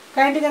ആണെങ്കിലോ,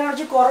 കൈനറ്റിക്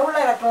എനർജി കുറവുള്ള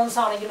ഇലക്ട്രോൺസ്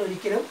ആണെങ്കിൽ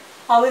ഒരിക്കലും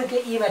അവർക്ക്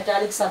ഈ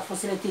മെറ്റാലിക്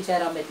സർഫസിൽ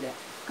എത്തിച്ചേരാൻ പറ്റില്ല.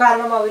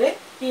 കാരണം അവർ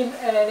ഈ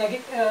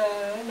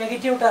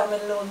നെഗറ്റീവ്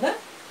ടെർമിനലിൽ ഒന്ന്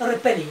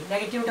റിപ്പൽ ചെയ്യും,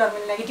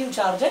 നെഗറ്റീവ്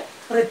ചാർജ്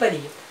റിപ്പൽ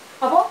ചെയ്യും.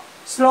 അപ്പോൾ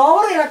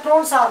slower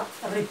electrons are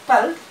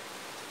repelled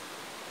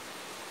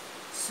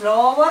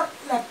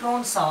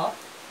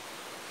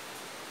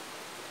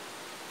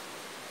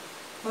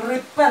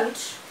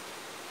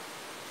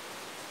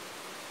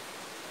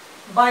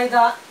by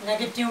the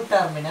negative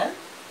terminal,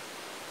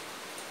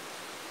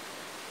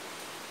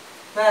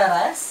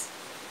 whereas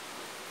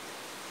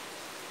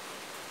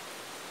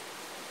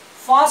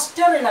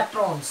faster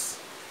electrons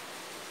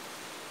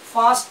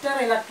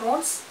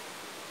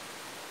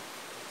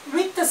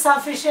with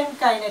sufficient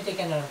kinetic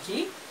energy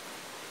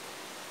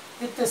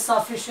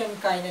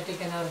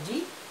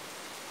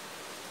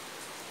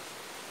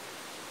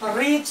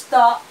reach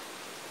the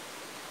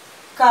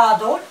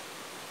cathode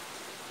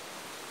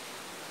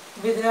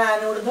with the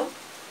anode,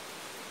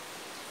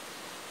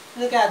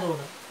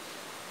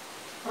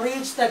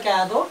 reach the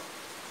cathode,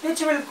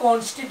 which will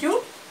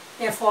constitute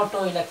a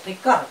photoelectric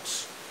current.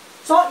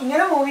 So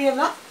ഇങ്ങനെ move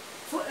ചെയ്യുന്ന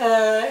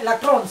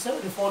electrons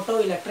ഒരു photo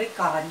electric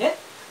current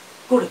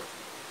കൊടുക്കും.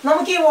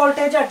 നമുക്ക് ഈ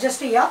voltage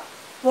adjust ചെയ്യാം.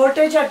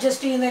 Voltage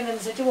adjust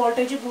ചെയ്യുന്നതിനനുസരിച്ച്,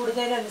 voltage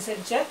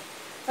കൂടുന്നതിനനുസരിച്ച്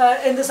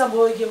എന്ത്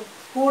സംഭവിക്കും,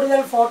 കൂടുതൽ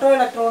ഫോട്ടോ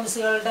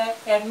ഇലക്ട്രോൺസുകളുടെ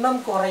എണ്ണം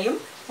കുറയും,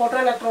 ഫോട്ടോ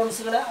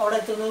ഇലക്ട്രോൺസുകൾ അവിടെ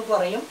എത്തുന്നത്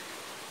കുറയും.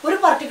 ഒരു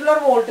പർട്ടിക്കുലർ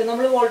വോൾട്ട്,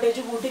 നമ്മൾ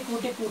വോൾട്ടേജ്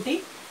കൂട്ടി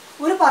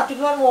ഒരു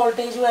പർട്ടിക്കുലർ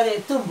വോൾട്ടേജ് വരെ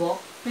എത്തുമ്പോൾ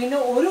പിന്നെ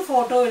ഒരു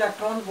ഫോട്ടോ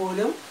ഇലക്ട്രോൺ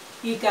പോലും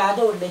ഈ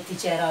കാഥോഡിൽ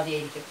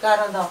എത്തിച്ചേരാതെയായിരിക്കും.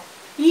 കാരണം എന്താ,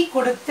 ഈ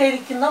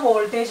കൊടുത്തിരിക്കുന്ന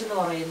വോൾട്ടേജ് എന്ന്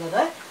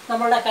പറയുന്നത്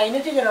നമ്മളുടെ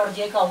കൈനറ്റിക്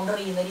എനർജിയെ കൗണ്ടർ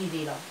ചെയ്യുന്ന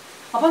രീതിയിലാണ്.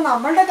 അപ്പം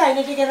നമ്മളുടെ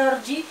കൈനറ്റിക്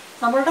എനർജി,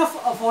 നമ്മളുടെ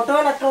ഫോട്ടോ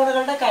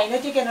ഇലക്ട്രോണുകളുടെ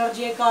കൈനറ്റിക്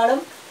എനർജിയെക്കാളും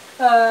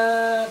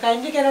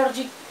കൈനറ്റിക്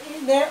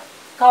എനർജിനെ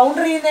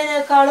കൗണ്ടർ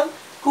ചെയ്യുന്നതിനേക്കാളും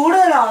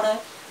കൂടുതലാണ്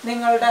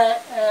നിങ്ങളുടെ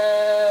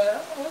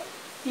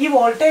ഈ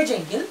വോൾട്ടേജ്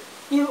എങ്കിൽ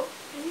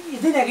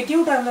ഇത്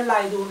നെഗറ്റീവ് ടെർമിനൽ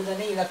ആയതുകൊണ്ട്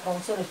തന്നെ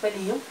ഇലക്ട്രോൺസ് റിപ്പൽ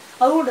ചെയ്യും,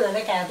 അതുകൊണ്ട്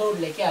തന്നെ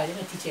കാഥോഡിലേക്ക് ആരും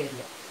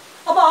എത്തിച്ചേരില്ല.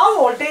 അപ്പോൾ ആ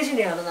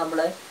വോൾട്ടേജിനെയാണ് നമ്മൾ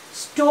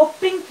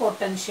സ്റ്റോപ്പിംഗ്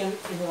പൊട്ടൻഷ്യൽ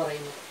എന്ന്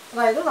പറയുന്നത്.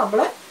 അതായത് നമ്മൾ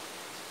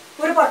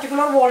ഒരു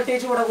പർട്ടിക്കുലർ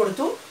വോൾട്ടേജ് ഇവിടെ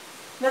കൊടുത്തു,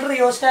 എന്നിട്ട്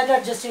റിയോസ്റ്റാറ്റ്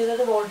അഡ്ജസ്റ്റ്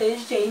ചെയ്തിട്ട്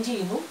വോൾട്ടേജ് ചേഞ്ച്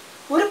ചെയ്യുന്നു.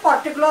 ഒരു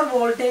പർട്ടിക്കുലർ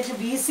വോൾട്ടേജ്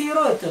V0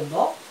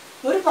 എത്തുമ്പോൾ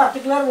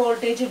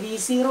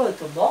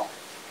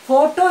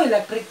ഫോട്ടോ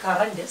ഇലക്ട്രിക്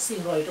കറണ്ട്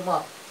 0 ആയിട്ട്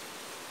മാറും.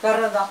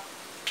 കാരണം എന്താ,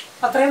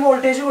 അത്രയും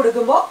വോൾട്ടേജ്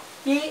കൊടുക്കുമ്പോൾ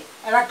ഈ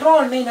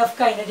ഇലക്ട്രോണിന് ഇനഫ്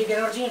കൈനറ്റിക്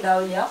എനർജി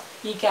ഉണ്ടാവില്ല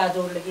ഈ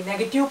കാഥോഡിലേക്ക്.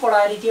 നെഗറ്റീവ്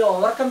പൊളാരിറ്റിയെ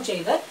ഓവർകം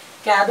ചെയ്ത്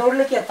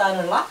കാഥോഡിലേക്ക്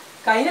എത്താനുള്ള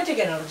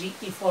കൈനറ്റിക് എനർജി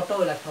ഈ ഫോട്ടോ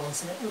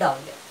ഇലക്ട്രോൺസിന്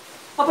ഉണ്ടാവില്ല.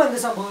 അപ്പോൾ എന്ത്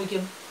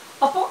സംഭവിക്കും?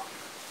 അപ്പോൾ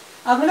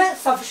അങ്ങനെ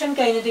സഫിഷ്യൻറ്റ്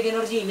കൈനറ്റിക്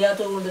എനർജി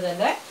ഇല്ലാത്തത് കൊണ്ട്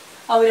തന്നെ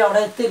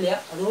അവരവിടെ എത്തില്ല.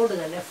 അതുകൊണ്ട്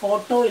തന്നെ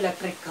ഫോട്ടോ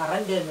ഇലക്ട്രിക്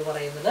കറണ്ട് എന്ന്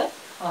പറയുന്നത്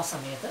ആ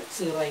സമയത്ത്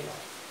 0 ആയി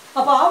മാറും.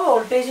 അപ്പോൾ ആ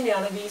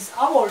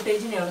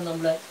വോൾട്ടേജിനെയാണ്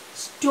നമ്മൾ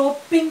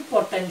സ്റ്റോപ്പിംഗ്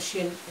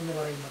പൊട്ടൻഷ്യൽ എന്ന്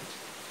പറയുന്നത്.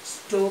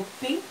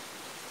 Stopping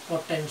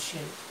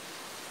potential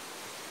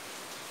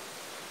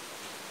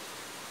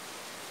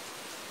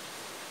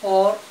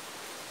or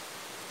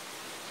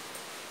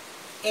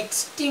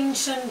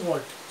extinction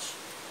voltage.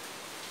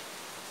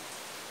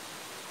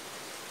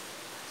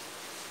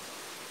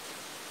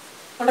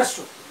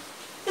 Understood?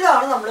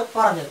 ഇതാണ് നമ്മൾ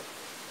പറഞ്ഞത്.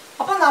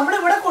 അപ്പോൾ നമ്മൾ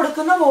ഇവിടെ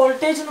കൊടുക്കുന്ന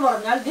വോൾട്ടേജ് എന്ന്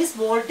പറഞ്ഞാൽ ദിസ്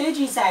വോൾട്ടേജ്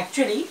ഈസ്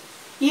ആക്ച്വലി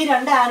ഈ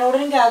രണ്ട്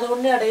ആനോഡിനും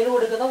കാഥോഡിനും ഇടയിൽ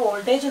കൊടുക്കുന്ന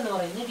വോൾട്ടേജ് എന്ന്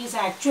പറയുന്നത് it is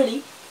actually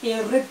A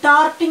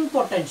retarding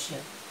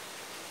potential.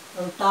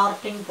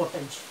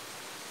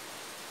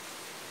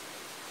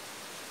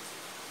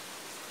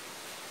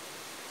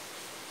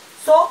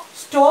 So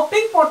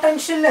stopping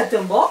പൊട്ടൻഷ്യലിൽ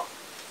എത്തുമ്പോൾ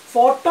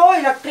ഫോട്ടോ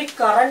ഇലക്ട്രിക്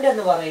കറണ്ട്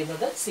എന്ന്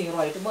പറയുന്നത് 0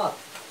 ആയിട്ട് മാറും.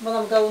 അപ്പോൾ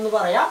നമുക്കതൊന്ന്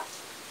പറയാം.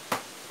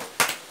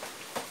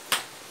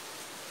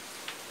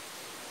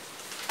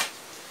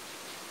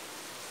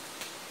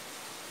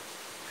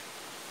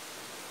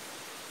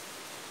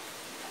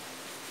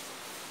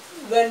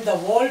 When the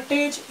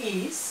voltage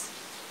is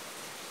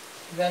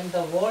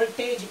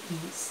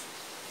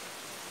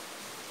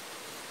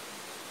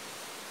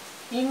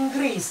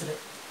increased,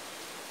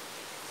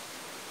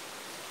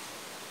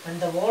 when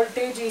the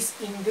voltage is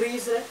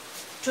increased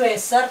to a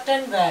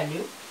certain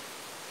value,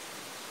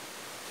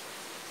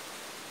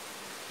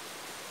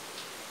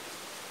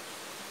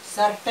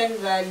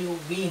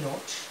 V0,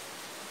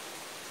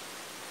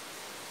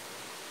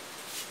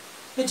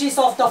 which is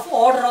of the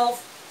order of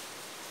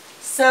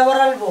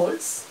several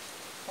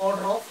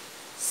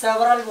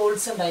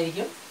volts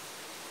ഉണ്ടായിരിക്കും.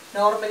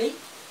 Normally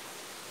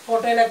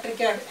photo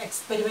electric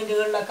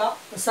എക്സ്പെരിമെൻറ്റുകളിലൊക്കെ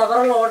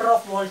several order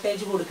of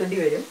voltage കൊടുക്കേണ്ടി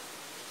വരും.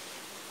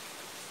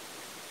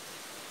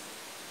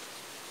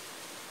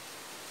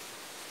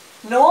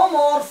 No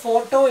more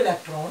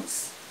photoelectrons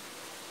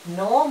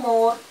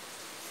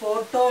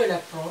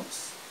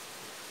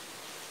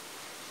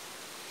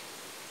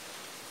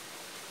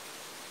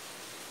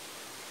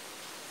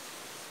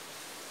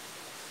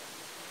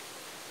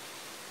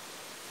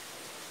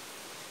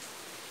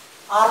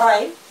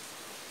arrive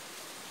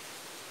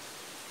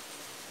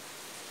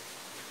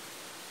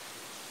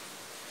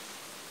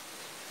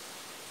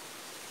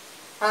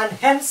and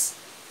hence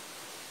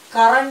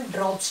current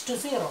drops to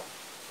 0.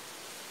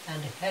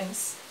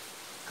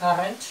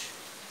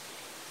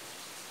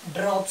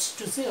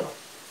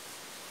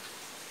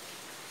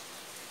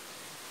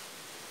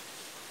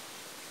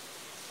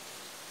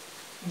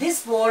 This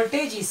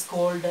voltage is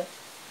called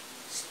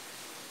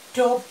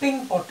stopping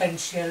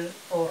potential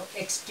or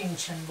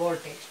extinction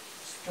voltage.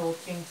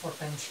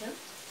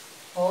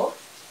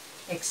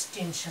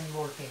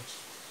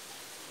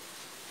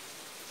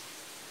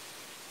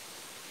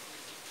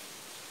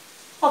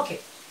 Okay,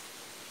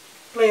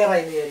 clear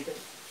ആയി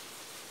വിചാരിക്കുന്നു.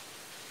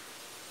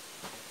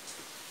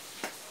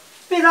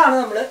 ഇതാണ്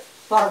നമ്മൾ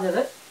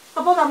പറഞ്ഞത്.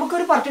 അപ്പോൾ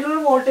നമുക്കൊരു പർട്ടിക്കുലർ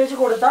വോൾട്ടേജ്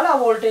കൊടുത്താൽ ആ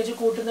വോൾട്ടേജ്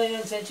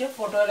കൂട്ടുന്നതിനനുസരിച്ച്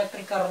ഫോട്ടോ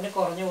ഇലക്ട്രിക് കറണ്ട്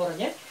കുറഞ്ഞ്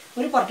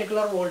ഒരു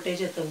പർട്ടിക്കുലർ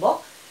വോൾട്ടേജ് എത്തുമ്പോൾ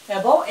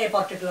above a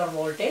particular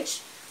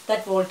voltage,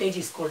 that voltage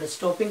is called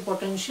stopping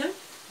potential.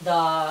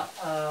 The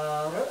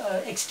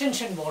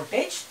extension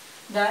voltage,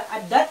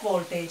 at that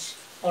voltage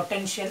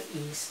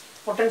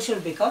potential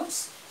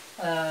becomes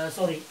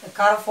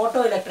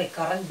photoelectric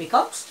current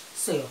becomes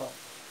 0.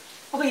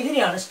 അപ്പോൾ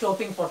ഇതിനെയാണ്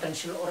stopping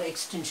potential or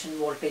extension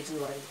voltage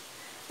എന്ന് പറയുന്നത്.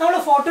 നമ്മൾ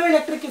photo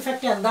electric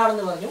effect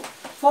എന്താണെന്ന് പറഞ്ഞു.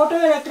 Photo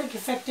electric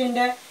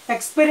ഇഫക്റ്റിൻ്റെ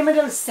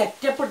experimental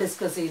setup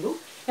discuss ചെയ്തു.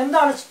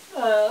 എന്താണ്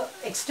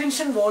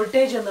extension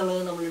voltage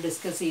എന്നുള്ളത് നമ്മൾ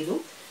ഡിസ്കസ് ചെയ്തു.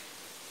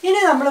 ഇനി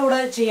നമ്മളിവിടെ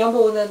ചെയ്യാൻ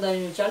പോകുന്നത്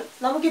എന്താണെന്ന് ചോദിച്ചാൽ,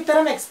 നമുക്ക്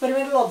ഇത്തരം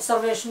എക്സ്പെരിമെൻ്റൽ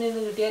ഒബ്സർവേഷനിൽ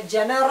നിന്ന് കിട്ടിയ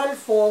ജനറൽ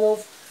ഫോം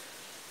ഓഫ്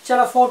ചില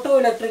photo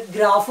electric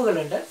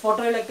ഗ്രാഫുകളുണ്ട്.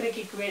 Photo electric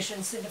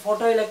ഇക്വേഷൻസിൻ്റെ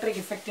photo electric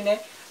ഇഫക്റ്റിനെ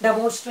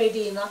demonstrate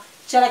ചെയ്യുന്ന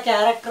ചില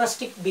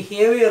ക്യാരക്ടറിസ്റ്റിക്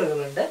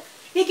ബിഹേവിയറുകളുണ്ട്.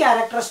 ഈ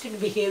ക്യാരക്ടറിസ്റ്റിക്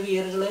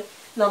ബിഹേവിയറുകൾ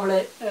നമ്മൾ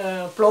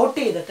പ്ലോട്ട്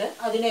ചെയ്തിട്ട്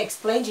അതിനെ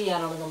എക്സ്പ്ലെയിൻ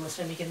ചെയ്യാനാണ് നമ്മൾ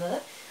ശ്രമിക്കുന്നത്.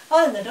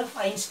 അത് എന്നിട്ട്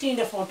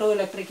ഐൻസ്റ്റീൻ്റെ ഫോട്ടോ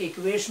ഇലക്ട്രിക്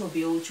ഇക്വേഷൻ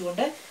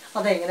ഉപയോഗിച്ചുകൊണ്ട്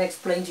അതെങ്ങനെ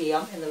എക്സ്പ്ലെയിൻ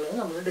ചെയ്യാം എന്നുള്ളത്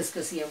നമ്മൾ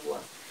ഡിസ്കസ് ചെയ്യാൻ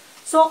പോവാണ്.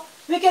 So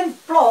we can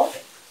plot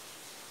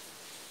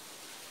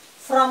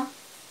from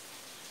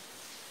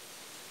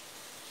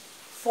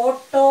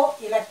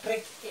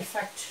photoelectric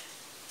effect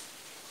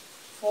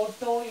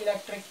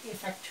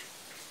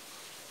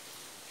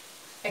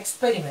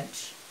experiment,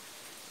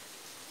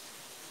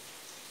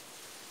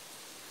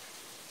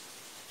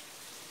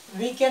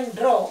 we can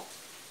draw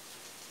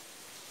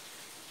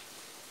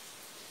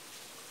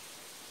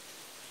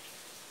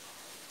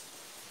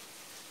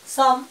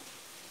some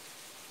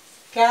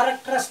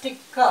characteristic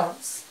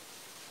curves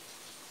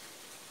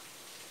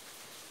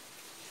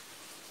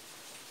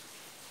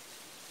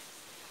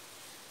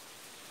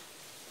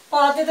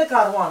അപ്പോൾ ആദ്യത്തെ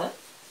കർവാണ്,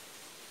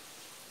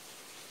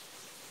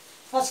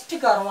 ഫസ്റ്റ്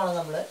കർവാണ്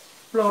നമ്മൾ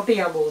പ്ലോട്ട്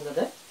ചെയ്യാൻ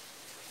പോകുന്നത്.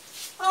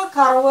 ആ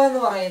കർവ് എന്ന്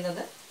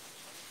പറയുന്നത്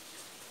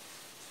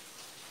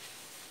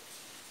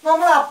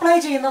നമ്മൾ അപ്ലൈ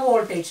ചെയ്യുന്ന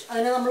വോൾട്ടേജ്,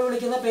 അതിനെ നമ്മൾ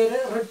വിളിക്കുന്ന പേര്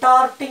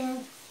റിട്ടാർഡിംഗ്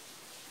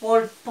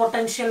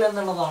പൊട്ടൻഷ്യൽ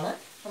എന്നുള്ളതാണ്.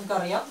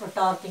 നമുക്കറിയാം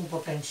റിട്ടാർഡിംഗ്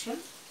പൊട്ടൻഷ്യൽ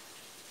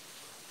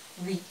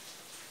വി,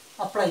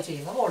 അപ്ലൈ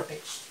ചെയ്യുന്ന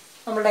വോൾട്ടേജ്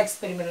നമ്മളുടെ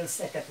എക്സ്പെരിമെന്റൽ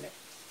സെറ്റപ്പിൽ.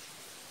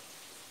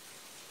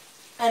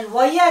 ആൻഡ്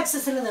വൈ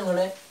ആക്സിസിൽ നിങ്ങൾ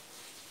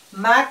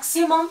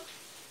മാക്സിമം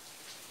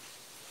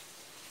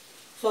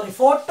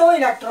ഫോട്ടോ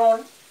ഇലക്ട്രോൺ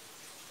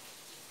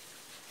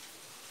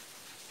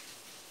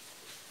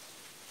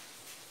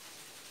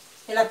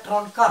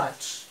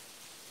കറന്റ്,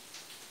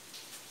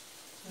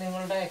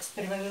 നിങ്ങളുടെ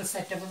എക്സ്പെരിമെന്റൽ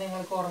സെറ്റപ്പ്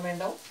നിങ്ങൾക്ക്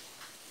ഓർമ്മയുണ്ടാവും.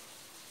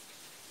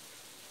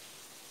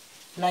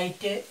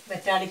 ലൈറ്റ്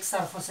മെറ്റാലിക്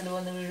സർഫസിൽ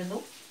വന്ന് വീഴുന്നു.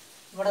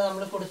 ഇവിടെ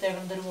നമ്മൾ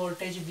കൊടുത്തേക്കുന്നത് ഒരു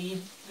വോൾട്ടേജ് വി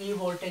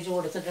വോൾട്ടേജ്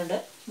കൊടുത്തിട്ടുണ്ട്.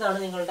 ഇതാണ്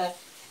നിങ്ങളുടെ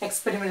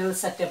എക്സ്പെരിമെന്റൽ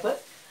സെറ്റപ്പ്.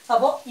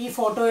 അപ്പോൾ ഈ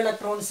ഫോട്ടോ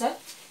ഇലക്ട്രോൺസ്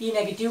ഈ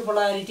നെഗറ്റീവ്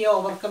പൊളാരിറ്റിയെ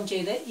ഓവർകം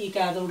ചെയ്ത് ഈ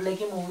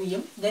കാഥോഡിലേക്ക് മൂവ്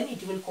ചെയ്യും. Then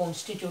it will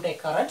constitute A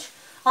current.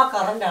 ആ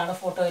കറണ്ടാണ്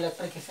ഫോട്ടോ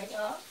ഇലക്ട്രിക് ഇഫക്റ്റ്.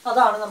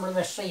 അതാണ് നമ്മൾ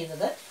മെഷർ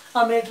ചെയ്യുന്നത്. ആ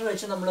മീറ്റർ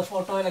വെച്ച് നമ്മൾ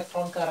ഫോട്ടോ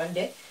ഇലക്ട്രോൺ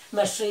കറന്റ്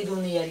മെഷർ ചെയ്തു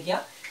എന്ന് വിചാരിക്കുക.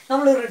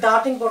 നമ്മൾ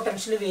retarding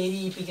potential vary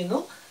ചെയ്യിപ്പിക്കുന്നു.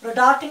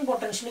 Retarding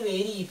potential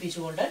vary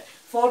ചെയ്യിപ്പിച്ചുകൊണ്ട്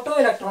photo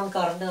electron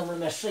current നമ്മൾ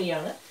മെഷർ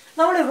ചെയ്യാണ്.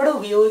 നമ്മൾ ഇവിടെ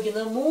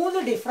ഉപയോഗിക്കുന്നത് 3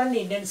 ഡിഫറെൻറ്റ്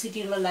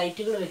ഇൻറ്റൻസിറ്റിയുള്ള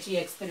ലൈറ്റുകൾ വെച്ച് ഈ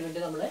എക്സ്പെരിമെൻറ്റ്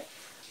നമ്മൾ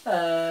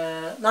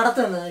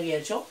നടത്തുന്നതെന്ന്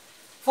വിചാരിച്ചോ.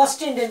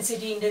 ഫസ്റ്റ്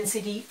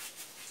ഇൻറ്റൻസിറ്റി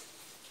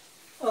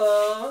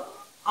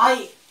ഐ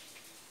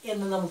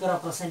എന്ന് നമുക്ക്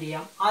റെപ്രസെൻറ്റ്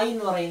ചെയ്യാം. ഐ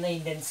എന്ന് പറയുന്ന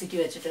ഇൻറ്റൻസിറ്റി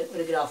വെച്ചിട്ട്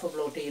ഒരു ഗ്രാഫ്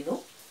പ്ലോട്ട് ചെയ്യുന്നു.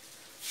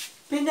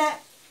 പിന്നെ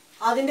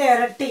അതിൻ്റെ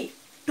ഇരട്ടി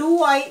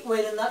 2i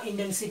വരുന്ന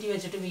ഇൻറ്റൻസിറ്റി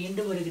വെച്ചിട്ട്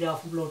വീണ്ടും ഒരു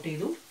ഗ്രാഫ് പ്ലോട്ട്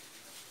ചെയ്തു.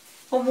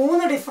 അപ്പോൾ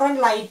 3 ഡിഫറെൻറ്റ്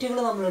ലൈറ്റുകൾ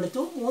നമ്മൾ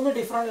എടുത്തു. 3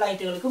 ഡിഫറെൻറ്റ്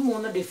ലൈറ്റുകൾക്ക്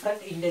 3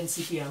 ഡിഫറെൻറ്റ്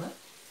ഇൻറ്റൻസിറ്റിയാണ്.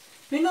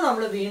 പിന്നെ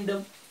നമ്മൾ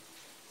വീണ്ടും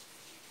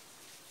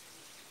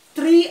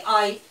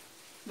 3i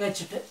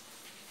വെച്ചിട്ട്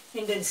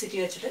ഇൻറ്റൻസിറ്റി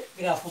വെച്ചിട്ട്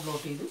ഗ്രാഫ്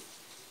പ്ലോട്ട് ചെയ്തു.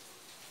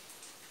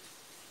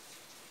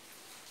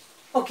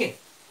 ഓക്കെ,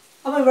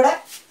 അപ്പോൾ ഇവിടെ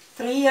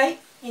 3i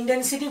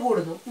ഇൻറ്റൻസിറ്റി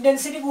കൂടുന്നു.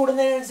 ഇൻറ്റൻസിറ്റി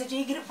കൂടുന്നതിനനുസരിച്ച്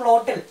ഈ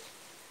പ്ലോട്ടിൽ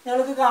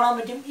നിങ്ങൾക്ക് കാണാൻ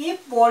പറ്റും ഈ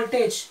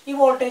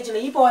വോൾട്ടേജിൽ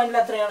ഈ പോയിന്റിൽ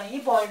എത്രയാണ്? ഈ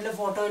പോയിന്റിൽ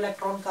ഫോട്ടോ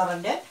ഇലക്ട്രോൺ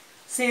കറന്റ്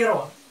 0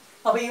 ആണ്.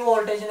 അപ്പോൾ ഈ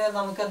വോൾട്ടേജിനെ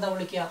നമുക്ക് എന്താ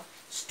വിളിക്കുക?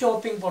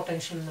 സ്റ്റോപ്പിംഗ്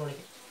പൊട്ടൻഷ്യൽ എന്ന്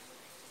വിളിക്കും.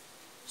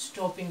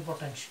 Stopping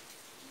potential.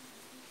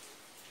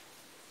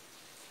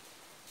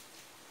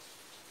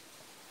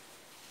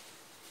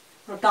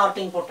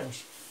 Retarding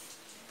potential.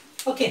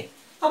 Okay,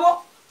 അപ്പോൾ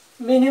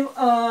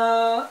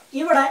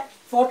ഇവിടെ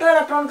ഫോട്ടോ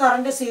ഇലക്ട്രോൺ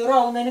കറന്റ് 0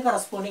 ആവുന്നതിന്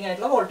കറസ്പോണ്ടിങ്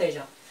ആയിട്ടുള്ള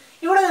വോൾട്ടേജാണ്.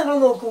 ഇവിടെ നിങ്ങൾ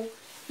നോക്കൂ,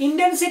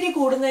 ഇൻറ്റൻസിറ്റി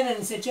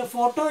കൂടുന്നതിനനുസരിച്ച്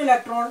ഫോട്ടോ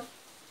ഇലക്ട്രോൺ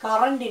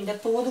കറണ്ടിൻ്റെ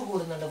തോത്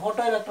കൂടുന്നുണ്ട്.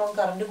 ഫോട്ടോ ഇലക്ട്രോൺ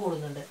കറന്റ്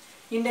കൂടുന്നുണ്ട്.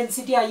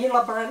 ഇൻറ്റൻസിറ്റി ഐ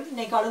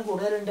ഉള്ളപ്പോഴേക്കാളും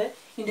കൂടുതലുണ്ട്.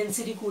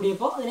 ഇൻറ്റൻസിറ്റി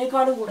കൂടിയപ്പോൾ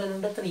അതിനേക്കാളും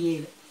കൂടുതലുണ്ട് 3i.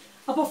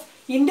 അപ്പോൾ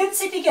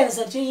ഇൻറ്റൻസിറ്റിക്ക്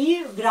അനുസരിച്ച് ഈ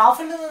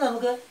ഗ്രാഫിൽ നിന്ന്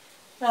നമുക്ക്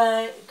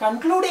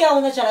കൺക്ലൂഡ്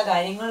ചെയ്യാവുന്ന ചില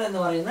കാര്യങ്ങൾ എന്ന്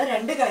പറയുന്നത്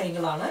 2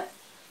 കാര്യങ്ങളാണ്.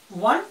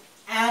 One,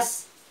 as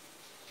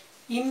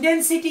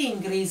intensity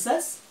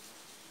increases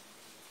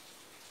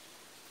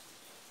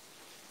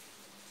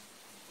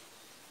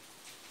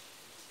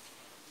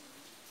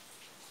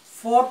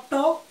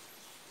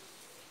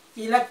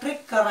photoelectric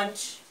current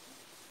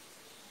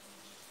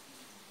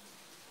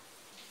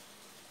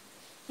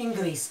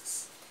increases.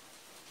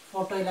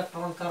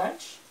 Photoelectron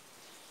current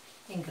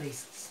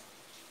increases.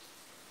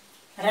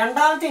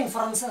 രണ്ടാമത്തെ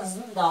ഇൻഫറൻസ്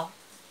എന്താ?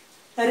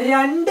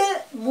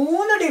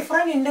 3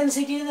 ഡിഫറെൻറ്റ്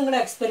ഇൻറ്റൻസിറ്റിയിൽ നിങ്ങൾ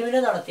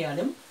എക്സ്പെരിമെൻറ്റ്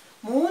നടത്തിയാലും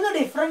 3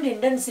 ഡിഫറെൻറ്റ്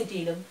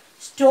ഇൻറ്റൻസിറ്റിയിലും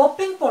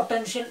സ്റ്റോപ്പിംഗ്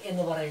പൊട്ടൻഷ്യൽ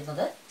എന്ന്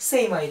പറയുന്നത്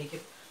സെയിം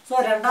ആയിരിക്കും. സോ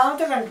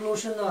രണ്ടാമത്തെ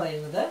കൺക്ലൂഷൻ എന്ന്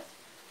പറയുന്നത്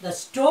the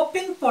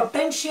stopping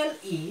potential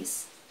is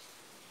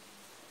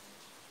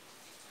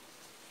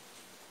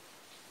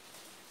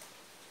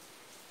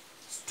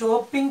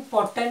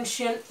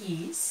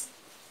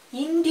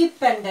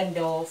independent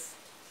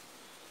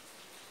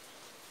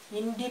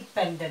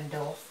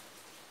of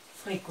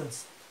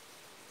frequency.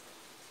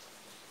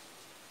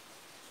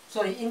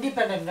 Sorry,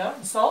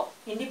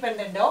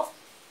 independent of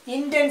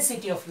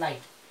intensity of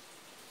light.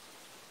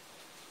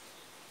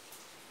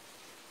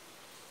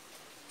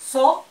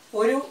 So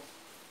ഒരു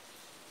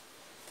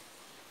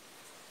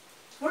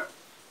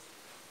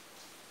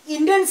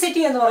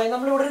ഇൻറ്റൻസിറ്റി എന്ന് പറയുന്നത്,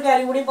 നമ്മളിവിടെ ഒരു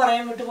കാര്യം കൂടി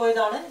പറയാൻ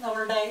വിട്ടുപോയതാണ്.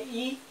 നമ്മളുടെ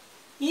ഈ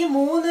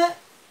 3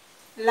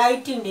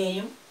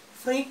 ലൈറ്റിൻ്റെയും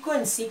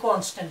ഫ്രീക്വൻസി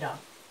കോൺസ്റ്റൻ്റ്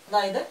ആണ്.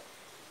 അതായത്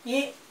ഈ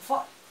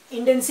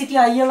ഇൻറ്റൻസിറ്റി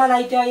ഐ ഉള്ള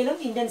ലൈറ്റ് ആയാലും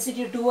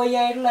ഇൻറ്റൻസിറ്റി 2i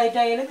ആയിട്ടുള്ള ലൈറ്റ്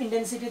ആയാലും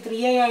ഇൻറ്റൻസിറ്റി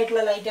 3i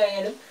ആയിട്ടുള്ള ലൈറ്റ്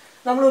ആയാലും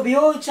നമ്മൾ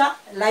ഉപയോഗിച്ച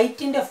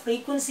ലൈറ്റിൻ്റെ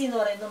ഫ്രീക്വൻസി എന്ന്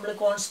പറയുന്നത് നമ്മൾ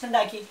കോൺസ്റ്റൻ്റ്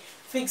ആക്കി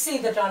ഫിക്സ്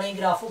ചെയ്തിട്ടാണ് ഈ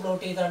ഗ്രാഫ്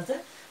പ്ലോട്ട് ചെയ്തത്.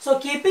 So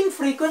keeping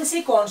frequency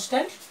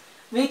constant,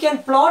 we can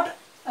plot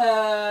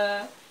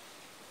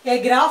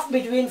a graph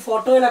between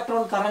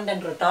photoelectron current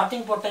and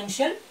retarding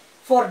potential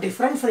for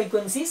different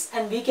frequencies,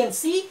 and we can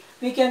see,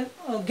 we can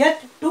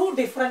get two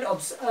different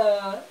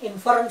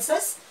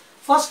inferences.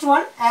 First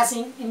one, as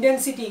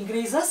intensity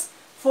increases,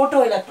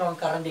 photoelectron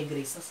current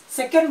increases.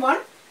 Second one,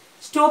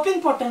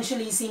 stopping potential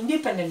is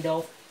independent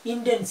of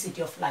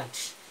intensity of light.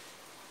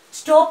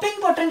 Stopping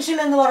potential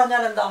എന്ന്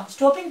പറഞ്ഞാൽ എന്താ?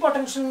 Stopping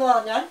potential എന്ന്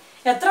പറഞ്ഞാൽ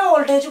എത്ര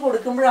voltage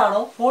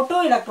കൊടുക്കുമ്പോഴാണോ photo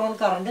electron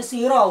current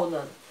zero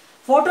ആവുന്നത്.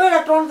 Photo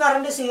electron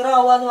current zero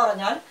ആവുക എന്ന്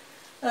പറഞ്ഞാൽ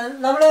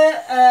നമ്മൾ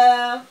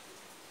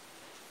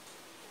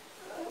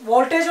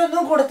വോൾട്ടേജ്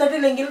ഒന്നും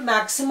കൊടുത്തിട്ടില്ലെങ്കിൽ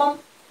മാക്സിമം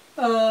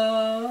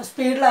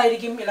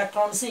സ്പീഡിലായിരിക്കും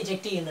ഇലക്ട്രോൺസ്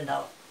ഇജക്റ്റ്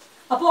ചെയ്യുന്നുണ്ടാവുക.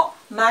 അപ്പോൾ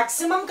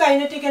മാക്സിമം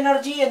കൈനറ്റിക്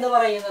എനർജി എന്ന്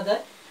പറയുന്നത്,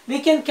 we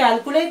can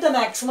calculate the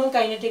maximum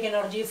kinetic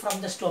energy from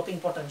the stopping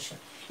potential.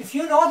 If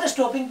you know the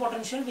stopping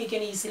potential, we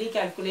can easily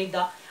calculate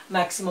the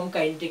maximum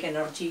kinetic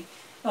energy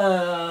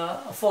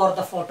for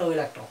the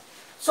photoelectron.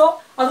 So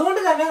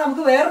അതുകൊണ്ട് തന്നെ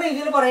നമുക്ക് വേറെ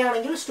രീതിയിൽ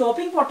പറയുകയാണെങ്കിൽ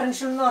stopping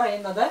potential എന്ന്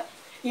പറയുന്നത്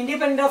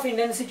independent of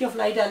intensity of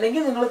light,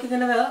 അല്ലെങ്കിൽ നിങ്ങൾക്ക്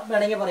ഇങ്ങനെ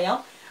വേണമെങ്കിൽ പറയാം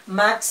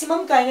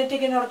maximum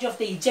kinetic energy of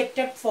the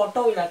ejected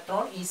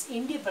photoelectron is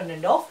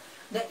independent of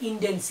the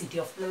intensity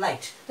of the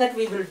light. That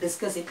we will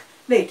discuss it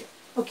later.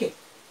 Okay.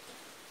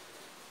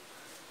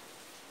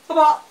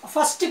 അപ്പോൾ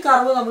ഫസ്റ്റ്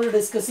കർവ് നമ്മൾ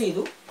discuss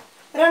ചെയ്തു.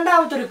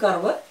 രണ്ടാമത്തെ ഒരു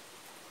കർവ്,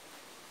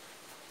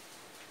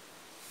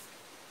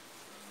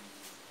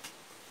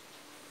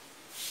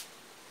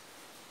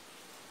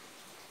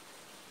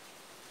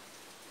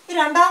 ഈ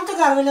രണ്ടാമത്തെ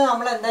കർവിൽ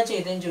നമ്മൾ എന്താ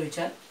ചെയ്തതെന്ന്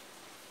ചോദിച്ചാൽ,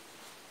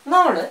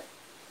 നമ്മൾ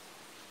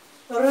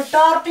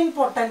റിട്ടാർഡിംഗ്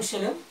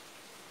പൊട്ടൻഷ്യലും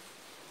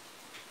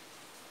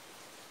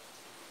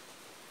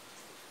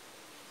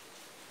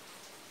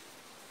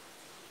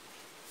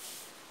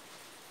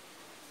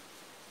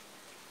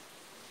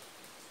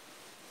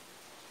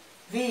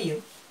വിയും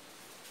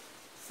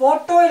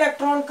ഫോട്ടോ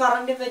ഇലക്ട്രോൺ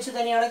കറണ്ടും വെച്ച്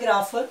തന്നെയാണ്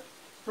ഗ്രാഫ്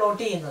പ്ലോട്ട്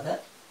ചെയ്യുന്നത്.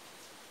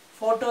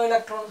 ഫോട്ടോ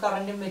ഇലക്ട്രോൺ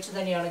കറണ്ടും വെച്ച്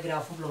തന്നെയാണ്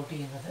ഗ്രാഫ് പ്ലോട്ട്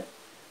ചെയ്യുന്നത്.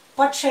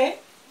 പക്ഷേ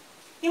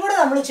ഇവിടെ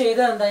നമ്മൾ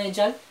ചെയ്തത് എന്താണെന്ന്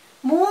വെച്ചാൽ,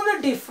 മൂന്ന്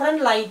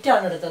ഡിഫറെൻറ്റ്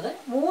ലൈറ്റാണ് എടുത്തത്.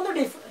 മൂന്ന്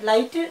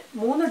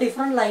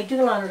ഡിഫറെൻറ്റ്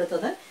ലൈറ്റുകളാണ്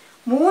എടുത്തത്.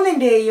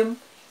 മൂന്നിൻ്റെയും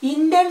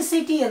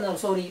ഇൻറ്റൻസിറ്റി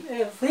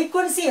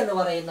ഫ്രീക്വൻസി എന്ന്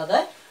പറയുന്നത്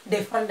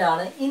ഡിഫറെൻ്റ്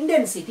ആണ്.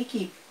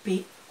 ഇൻറ്റൻസിറ്റി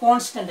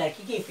കോൺസ്റ്റൻ്റ്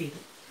ആക്കി കീപ്പ് ചെയ്തു.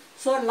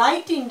 So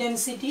light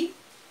intensity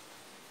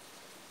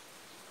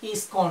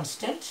is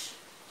constant.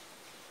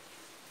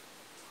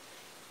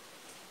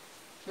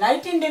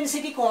 Light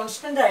intensity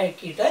constant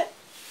ആക്കിയിട്ട്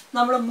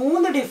നമ്മൾ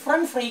മൂന്ന്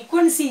ഡിഫറെൻറ്റ്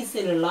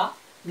ഫ്രീക്വൻസീസിലുള്ള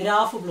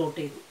ഗ്രാഫ് പ്ലോട്ട്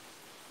ചെയ്തു.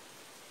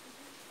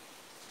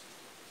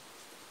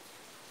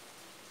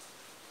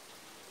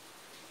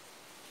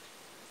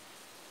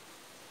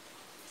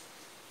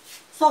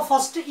 സോ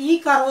ഫസ്റ്റ് ഈ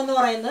കർവ് എന്ന്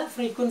പറയുന്നത്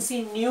ഫ്രീക്വൻസി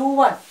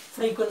ν1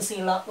 ഫ്രീക്വൻസി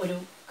ഉള്ള ഒരു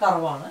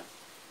കർവാണ്.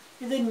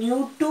 ഇത്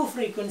ν2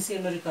 ഫ്രീക്വൻസി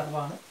ഉള്ള ഒരു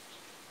കർവാണ്.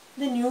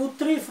 ഇത്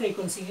ν3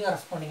 ഫ്രീക്വൻസിക്ക്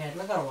കറസ്പോണ്ടിങ്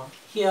ആയിട്ടുള്ള കർവാണ്.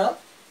 Here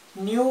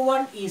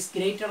ν1 is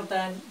greater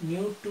than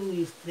ν2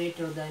 is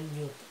greater than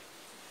ν3.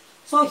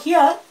 So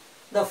here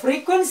the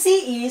frequency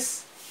is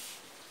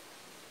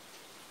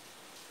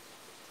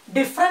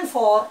different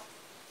for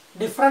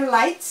different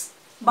lights,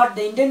 but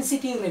the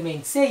intensity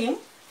remains same.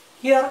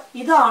 Here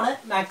ഇതാണ്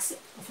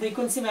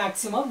ഫ്രീക്വൻസി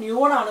മാക്സിമം.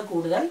 ν1 ആണ്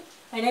കൂടുതൽ,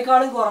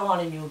 അതിനേക്കാളും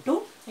കുറവാണ് ν2,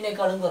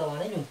 അതിനേക്കാളും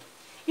കുറവാണ് ν3.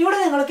 ഇവിടെ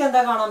നിങ്ങൾക്ക്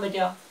എന്താ കാണാൻ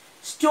പറ്റുക?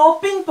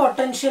 സ്റ്റോപ്പിംഗ്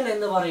പൊട്ടൻഷ്യൽ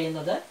എന്ന്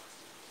പറയുന്നത്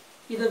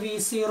ഇത്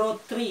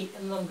V03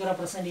 എന്ന് നമുക്ക്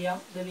റെപ്രസെന്റ് ചെയ്യാം,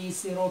 ഇത്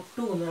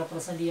V02 എന്ന്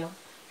റെപ്രസെന്റ് ചെയ്യാം,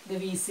 ഇത്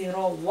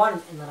V01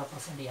 എന്ന്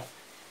റെപ്രസെന്റ് ചെയ്യാം.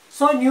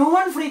 സോ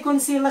ν1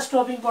 ഫ്രീക്വൻസി ഉള്ള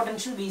സ്റ്റോപ്പിംഗ്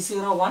പൊട്ടൻഷ്യൽ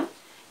V01,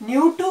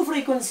 ν2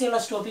 ഫ്രീക്വൻസി ഉള്ള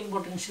സ്റ്റോപ്പിംഗ്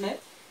പൊട്ടൻഷ്യൽ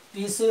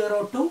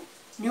V02,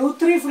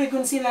 ν3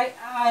 ഫ്രീക്വൻസി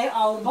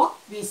ആവുമ്പോൾ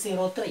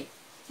V03.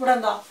 ഇവിടെ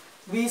എന്താ?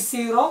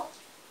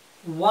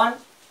 V01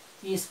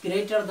 is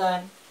greater than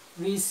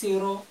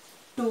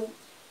V02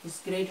 is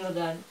greater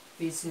than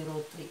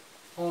V03,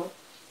 or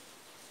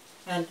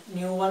and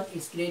ν1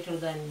 is greater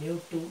than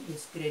ν2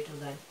 is greater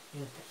than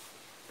ν3.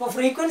 അപ്പോൾ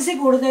ഫ്രീക്വൻസി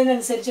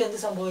കൂടുന്നതിനനുസരിച്ച് എന്ത്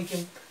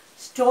സംഭവിക്കും?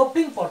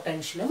 സ്റ്റോപ്പിംഗ്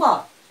പൊട്ടൻഷ്യൽ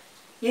മാറും.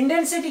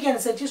 ഇൻറ്റൻസിറ്റിക്ക്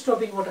അനുസരിച്ച്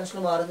സ്റ്റോപ്പിംഗ് പൊട്ടൻഷ്യൽ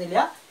മാറുന്നില്ല,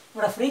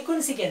 ഇവിടെ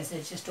ഫ്രീക്വൻസിക്ക്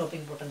അനുസരിച്ച്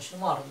സ്റ്റോപ്പിംഗ് പൊട്ടൻഷ്യൽ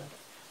മാറുന്നുണ്ട്.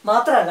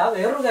 മാത്രമല്ല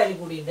വേറൊരു കാര്യം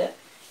കൂടിയുണ്ട്.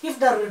 If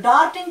the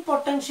retarding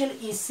potential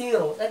is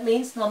zero, that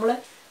means നമ്മൾ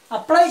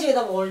അപ്ലൈ ചെയ്ത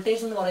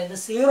വോൾട്ടേജ് എന്ന്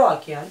പറയുന്നത് സീറോ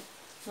ആക്കിയാൽ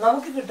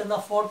നമുക്ക് കിട്ടുന്ന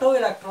ഫോട്ടോ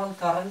ഇലക്ട്രോൺ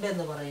കറണ്ട്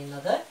എന്ന്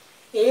പറയുന്നത്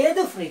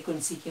ഏത്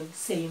ഫ്രീക്വൻസിക്കും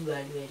സെയിം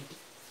വാല്യൂ ആയിരിക്കും.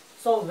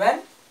 So when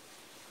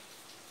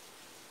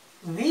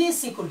V is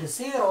equal to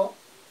 0,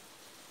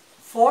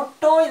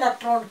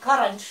 photoelectron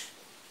current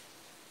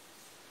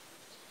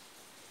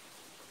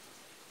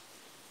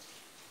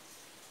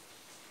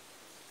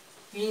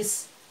is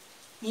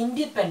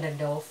independent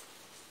of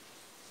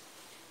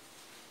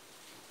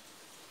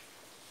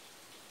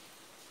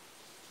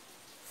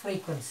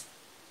frequency.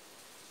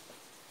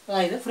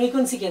 അതായത്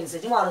ഫ്രീക്വൻസിക്ക്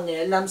അനുസരിച്ച്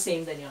മാറുന്നില്ല, എല്ലാം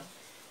സെയിം തന്നെയാണ്.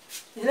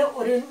 ഇതിൽ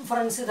ഒരു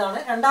ഇൻഫറൻസ് ഇതാണ്.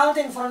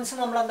 രണ്ടാമത്തെ ഇൻഫറൻസ്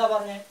നമ്മൾ എന്താ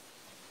പറഞ്ഞത്?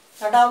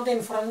 രണ്ടാമത്തെ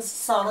ഇൻഫറൻസ്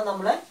ആണ്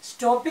നമ്മൾ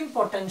stopping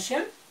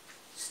potential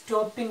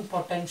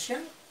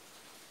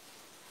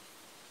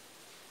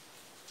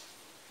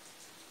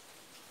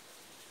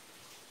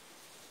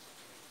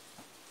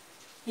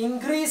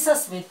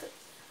increases with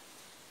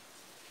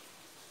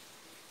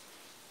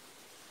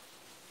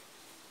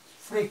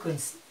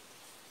frequency.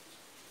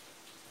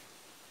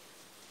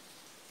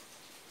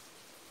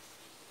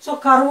 So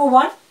curve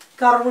 1,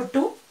 curve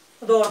 2,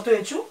 അത് ഓർത്ത്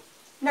വെച്ചു.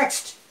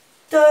 നെക്സ്റ്റ്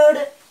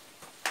തേർഡ്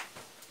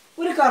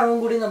ഒരു കർവും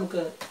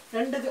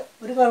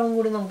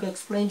കൂടി നമുക്ക്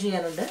എക്സ്പ്ലെയിൻ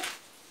ചെയ്യാനുണ്ട്.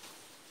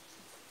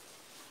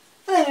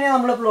 അതെങ്ങനെയാണ്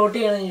നമ്മൾ പ്ലോട്ട്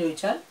ചെയ്യണമെന്ന്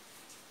ചോദിച്ചാൽ,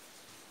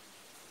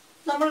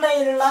 നമ്മളുടെ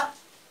കയ്യിലുള്ള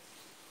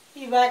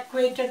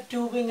ഇവാക്വേറ്റഡ്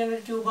ട്യൂബ് ഇങ്ങനെ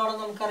ഒരു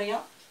ട്യൂബാണെന്ന്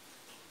നമുക്കറിയാം.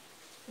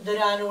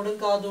 ഇതൊരു ആനോഡും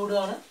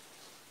കാഥോഡുമാണ്.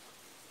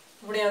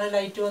 ഇവിടെയാണ്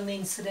ലൈറ്റ് വന്ന്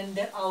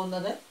ഇൻസിഡൻറ്റ്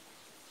ആവുന്നത്.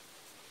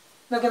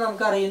 ഇതൊക്കെ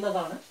നമുക്ക്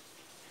അറിയുന്നതാണ്.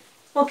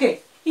 ഓക്കെ,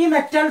 ഈ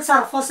മെറ്റൽ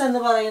സർഫസ് എന്ന്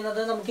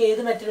പറയുന്നത് നമുക്ക്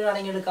ഏത് മെറ്റൽ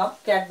വേണമെങ്കിൽ എടുക്കാം.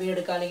 കാഡ്മിയം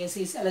എടുക്കാം, അല്ലെങ്കിൽ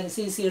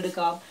സി സി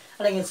എടുക്കാം,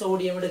 അല്ലെങ്കിൽ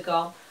സോഡിയം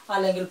എടുക്കാം,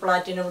 അല്ലെങ്കിൽ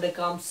പ്ലാറ്റിനം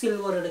എടുക്കാം,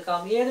 സിൽവർ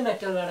എടുക്കാം. ഏത്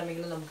മെറ്റൽ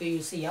വേണമെങ്കിലും നമുക്ക്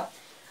യൂസ് ചെയ്യാം.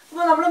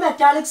 അപ്പോൾ നമ്മൾ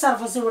മെറ്റാലിക്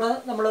സർഫസ് ഇവിടെ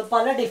നമ്മൾ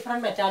പല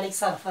ഡിഫറെൻറ്റ് മെറ്റാലിക്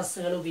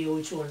സർഫസുകൾ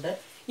ഉപയോഗിച്ചുകൊണ്ട്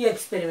ഈ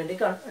എക്സ്പെരിമെൻറ്റ്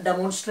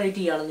ഡെമോൺസ്ട്രേറ്റ്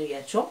ചെയ്യുകയാണെന്ന്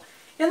വിചാരിച്ചു.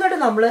 എന്നിട്ട്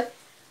നമ്മൾ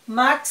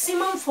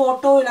മാക്സിമം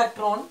ഫോട്ടോ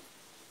ഇലക്ട്രോൺ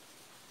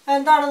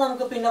എന്താണ്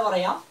നമുക്ക് പിന്നെ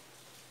പറയാം.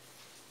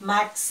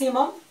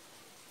 Maximum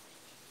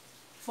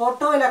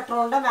photo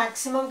ഇലക്ട്രോണിൻ്റെ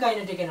maximum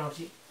kinetic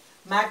energy,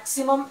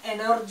 maximum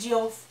energy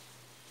of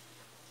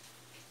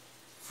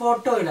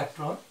photo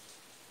electron.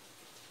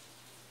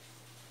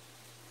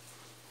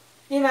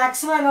 ഈ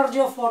maximum energy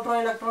of photo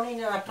electron ഈ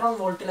ഇലക്ട്രോൺ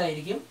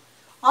വോൾട്ടിലായിരിക്കും.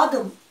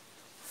 അതും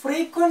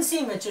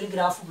ഫ്രീക്വൻസിയും വെച്ചൊരു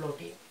ഗ്രാഫ് പ്ലോട്ട്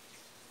ചെയ്യും.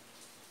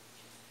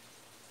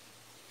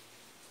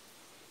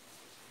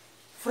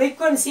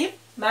 Frequency,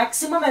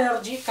 maximum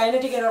energy,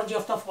 kinetic energy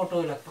of the photo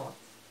electron.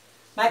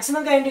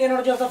 Maximum kinetic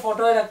energy of the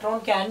photoelectron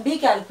can be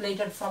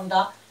calculated from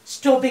the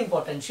stopping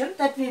potential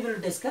that we will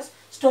discuss.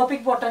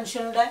 Stopping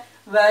potential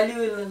value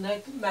will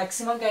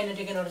maximum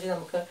kinetic energy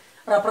നമുക്ക്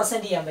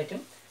represent ചെയ്യാൻ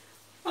പറ്റും.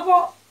 അപ്പോൾ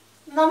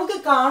നമുക്ക്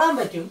കാണാൻ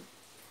പറ്റും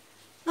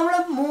നമ്മൾ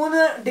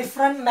 3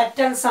 different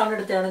metals ആണ്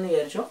എടുത്തതാണെന്ന്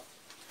വിചാരിച്ചു.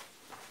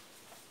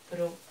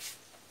 ഒരു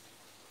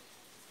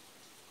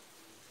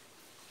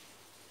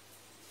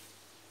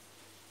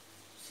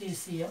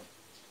CCM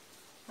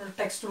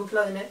ടെക്സ്റ്റ് ബുക്കിൽ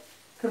അതിന്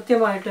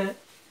കൃത്യമായിട്ട്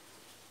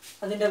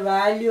അതിൻ്റെ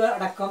വാല്യൂ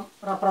അടക്കം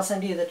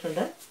റെപ്രസെൻ്റ്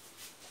ചെയ്തിട്ടുണ്ട്.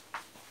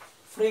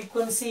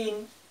 ഫ്രീക്വൻസി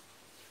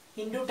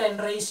ഇൻറ്റു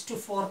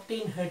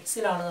 10⁻14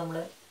 ഹെർട്സിലാണ് നമ്മൾ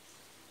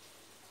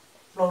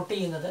പ്ലോട്ട്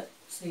ചെയ്യുന്നത്.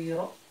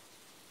 0,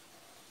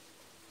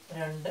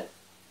 2,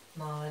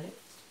 4,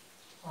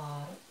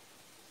 6,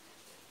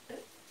 8,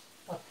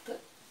 10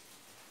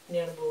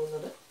 ഇങ്ങനെയാണ്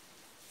പോകുന്നത്.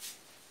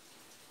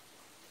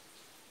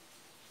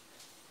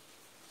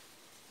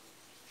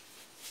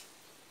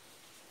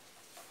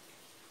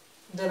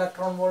 ഇത്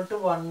ഇലക്ട്രോൺ വോൾട്ട്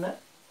 1,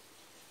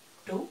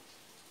 2,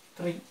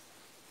 3.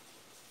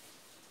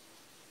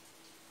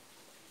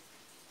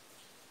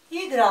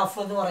 ഈ ഗ്രാഫ്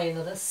എന്ന്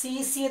പറയുന്നത്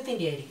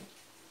സീസിയത്തിൻ്റെ ആയിരിക്കും.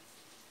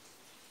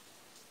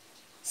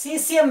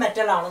 സീസിയം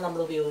മെറ്റൽ ആണ് നമ്മൾ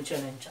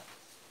ഉപയോഗിച്ചതെന്ന് വെച്ചാൽ.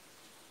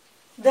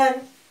 Then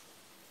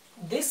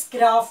this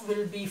graph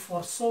will be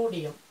four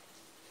sodium.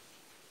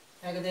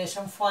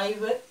 ഏകദേശം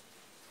 5 ×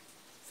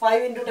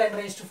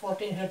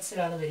 10⁻14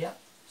 ഹെർട്സിലാണ് വരിക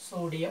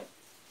സോഡിയം.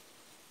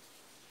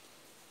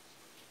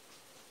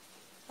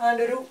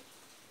 ആൻഡ് ഒരു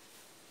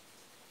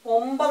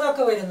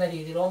 9 വരുന്ന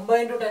രീതിയിൽ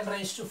 9 ×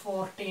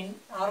 10⁻14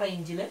 ആ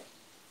റേഞ്ചിൽ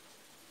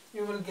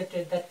you will get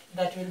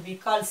that will be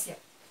calcium.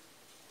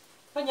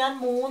 അപ്പം ഞാൻ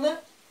 3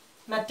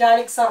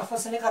 മെറ്റാലിക്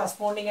സർഫസിന്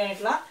കറസ്പോണ്ടിങ്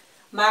ആയിട്ടുള്ള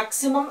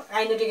maximum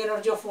kinetic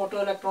energy of photo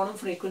ഇലക്ട്രോണും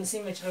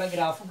ഫ്രീക്വൻസിയും വെച്ചിട്ടുള്ള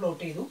ഗ്രാഫ്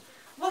പ്ലോട്ട് ചെയ്തു.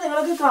 അപ്പോൾ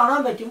നിങ്ങൾക്ക്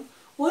കാണാൻ പറ്റും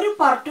ഒരു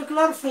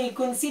പർട്ടിക്കുലർ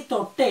ഫ്രീക്വൻസി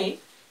തൊട്ടേ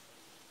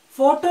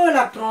ഫോട്ടോ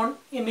ഇലക്ട്രോൺ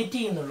എമിറ്റ്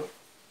ചെയ്യുന്നുള്ളൂ.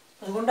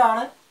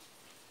 അതുകൊണ്ടാണ്,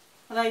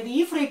 അതായത് ഈ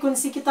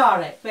ഫ്രീക്വൻസിക്ക്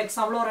താഴെ, ഇപ്പോൾ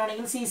എക്സാമ്പിൾ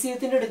പറയുകയാണെങ്കിൽ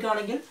CCM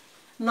എടുക്കുകയാണെങ്കിൽ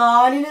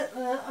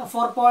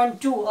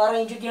 4.2 ആ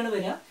റേഞ്ചൊക്കെയാണ്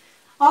വരിക.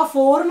 ആ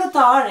 4ന്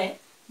താഴെ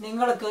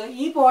നിങ്ങൾക്ക്,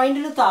 ഈ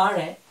പോയിന്റിന്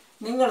താഴെ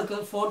നിങ്ങൾക്ക്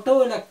ഫോട്ടോ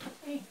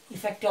ഇലക്ട്രിക്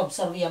ഇഫക്റ്റ്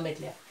ഒബ്സർവ് ചെയ്യാൻ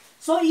പറ്റില്ല.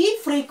 സോ ഈ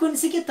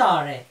ഫ്രീക്വൻസിക്ക്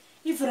താഴെ,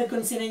 ഈ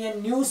ഫ്രീക്വൻസിനെ ഞാൻ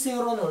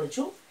μ0 എന്ന്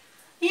വിളിച്ചു.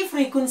 ഈ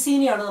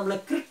ഫ്രീക്വൻസിനെയാണ് നമ്മൾ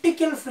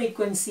critical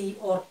frequency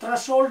or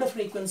threshold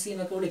frequency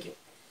എന്നൊക്കെ വിളിക്കും.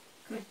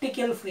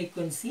 Critical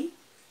frequency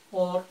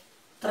or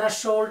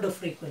threshold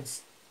frequency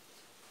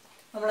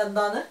നമ്മൾ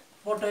എന്താന്ന്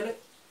ഫോട്ടോയിൽ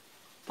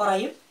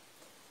പറയും.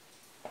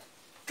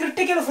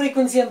 ക്രിട്ടിക്കൽ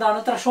ഫ്രീക്വൻസി എന്താണ്,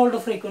 ത്രഷോൾഡ്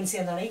ഫ്രീക്വൻസി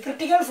എന്താണ്. ഈ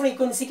ക്രിട്ടിക്കൽ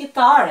ഫ്രീക്വൻസിക്ക്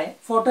താഴെ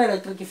ഫോട്ടോ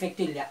ഇലക്ട്രിക്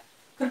ഇഫക്റ്റ് ഇല്ല.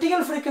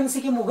 ക്രിട്ടിക്കൽ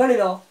ഫ്രീക്വൻസിക്ക്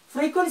മുകളിലോ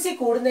ഫ്രീക്വൻസി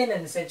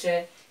കൂടുന്നതിനനുസരിച്ച്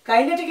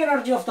kinetic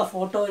energy of the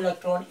photo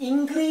electron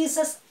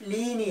increases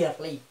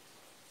linearly.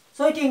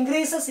 So it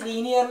increases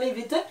linearly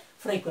with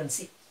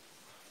frequency.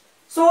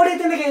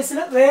 സോഡിയത്തിൻ്റെ കേസിൽ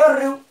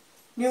വേറൊരു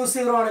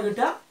μ0 ആണ്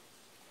കിട്ടുക.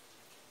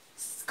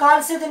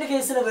 കാൽസ്യത്തിൻ്റെ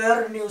കേസിൽ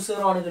വേറൊരു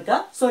μ0 ആണ്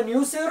കിട്ടുക. So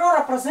μ0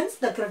 represents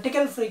the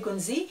critical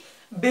frequency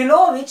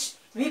below which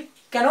we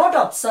cannot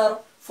observe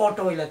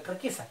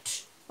photoelectric effect.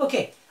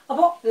 Okay,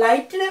 അപ്പോൾ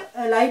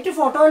ലൈറ്റ്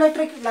ഫോട്ടോ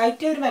ഇലക്ട്രിക്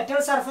ലൈറ്റ് ഒരു മെറ്റൽ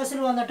സർഫസിൽ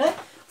വന്നിട്ട്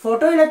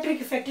ഫോട്ടോ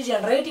ഇലക്ട്രിക് ഇഫക്റ്റ്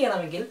ജനറേറ്റ്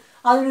ചെയ്യണമെങ്കിൽ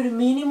അതിനൊരു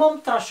മിനിമം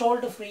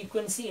ത്രഷോൾഡ്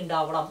ഫ്രീക്വൻസി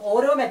ഉണ്ടാവണം.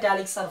 ഓരോ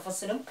മെറ്റാലിക്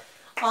സർഫസിനും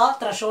ആ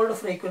ത്രഷോൾഡ്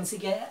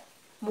ഫ്രീക്വൻസിക്ക്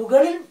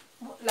മുകളിൽ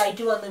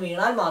ലൈറ്റ് വന്ന്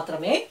വീണാൽ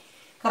മാത്രമേ,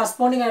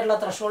 കറസ്പോണ്ടിങ് ആയിട്ടുള്ള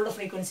ത്രഷോൾഡ്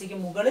ഫ്രീക്വൻസിക്ക്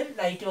മുകളിൽ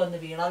ലൈറ്റ് വന്ന്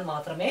വീണാൽ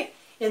മാത്രമേ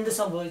എന്ത്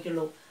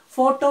സംഭവിക്കുള്ളൂ,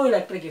 ഫോട്ടോ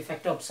ഇലക്ട്രിക്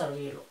ഇഫക്റ്റ് ഒബ്സർവ്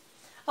ചെയ്യുള്ളൂ.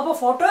 അപ്പോൾ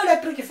ഫോട്ടോ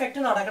ഇലക്ട്രിക് ഇഫക്റ്റ്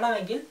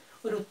നടക്കണമെങ്കിൽ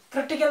ഒരു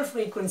ക്രിട്ടിക്കൽ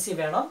ഫ്രീക്വൻസി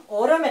വേണം.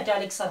 ഓരോ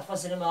മെറ്റാലിക്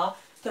സർഫസിനും ആ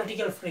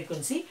ക്രിട്ടിക്കൽ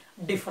ഫ്രീക്വൻസി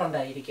ഡിഫറൻ്റ്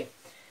ആയിരിക്കും.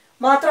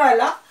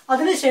 മാത്രമല്ല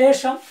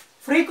അതിനുശേഷം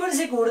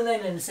ഫ്രീക്വൻസി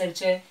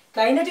കൂടുന്നതിനനുസരിച്ച്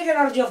kinetic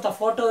energy of the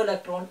photo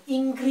electron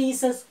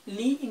increases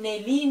in A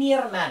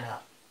linear manor.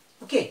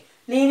 Okay,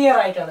 linear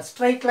ആയിട്ടാണ്,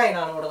 സ്ട്രൈറ്റ് ലൈൻ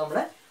ആണ് ഇവിടെ നമ്മൾ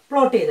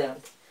പ്ലോട്ട്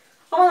ചെയ്തത്.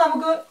 അപ്പോൾ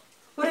നമുക്ക്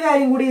ഒരു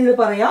കാര്യം കൂടി ഇതിൽ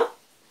പറയാം.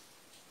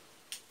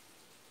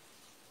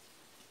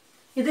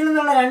 ഇതിൽ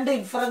നിന്നുള്ള രണ്ട്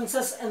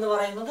ഇൻഫറൻസസ് എന്ന്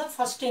പറയുന്നത്,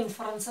 ഫസ്റ്റ്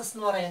ഇൻഫറൻസസ്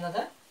എന്ന്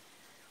പറയുന്നത്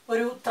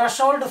ഒരു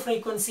ത്രഷോൾഡ്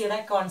ഫ്രീക്വൻസിയുടെ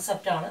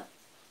കോൺസെപ്റ്റ് ആണ്.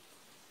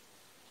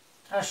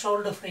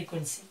 Threshold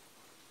frequency.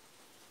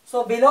 So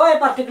below A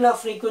particular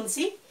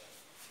frequency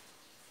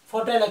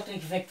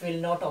photoelectric effect will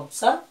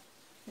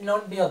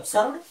not be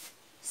observed.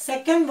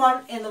 Second one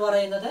എന്ന്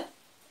പറയുന്നത്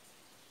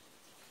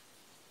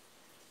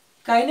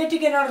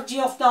kinetic energy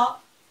of the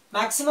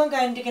maximum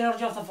kinetic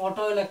energy of the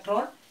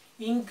photoelectron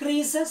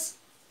increases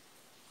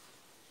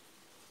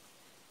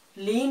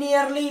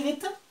linearly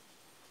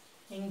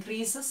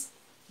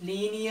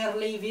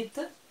with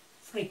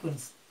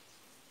frequency.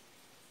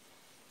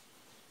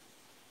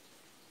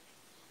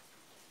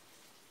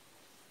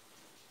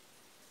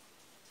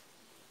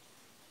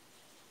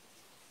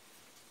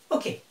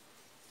 Okay,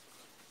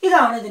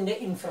 ഇതാണ് ഇതിന്റെ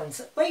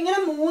inference. അപ്പൊ ഇങ്ങനെ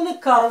മൂന്ന്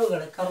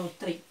കർവുകൾ, curve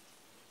 3.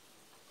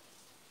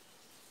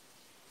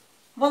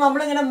 അപ്പോൾ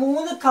നമ്മളിങ്ങനെ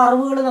മൂന്ന്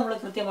കർവുകൾ നമ്മൾ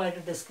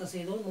കൃത്യമായിട്ട് ഡിസ്കസ്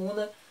ചെയ്തു.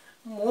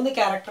 മൂന്ന്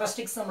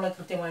ക്യാരക്ടറിസ്റ്റിക്സ് നമ്മൾ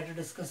കൃത്യമായിട്ട്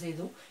ഡിസ്കസ്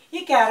ചെയ്തു.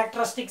 ഈ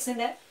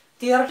ക്യാരക്ടറിസ്റ്റിക്സിന്റെ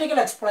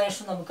തിയററ്റിക്കൽ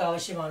എക്സ്പ്ലനേഷൻ നമുക്ക്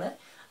ആവശ്യമാണ്.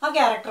 ആ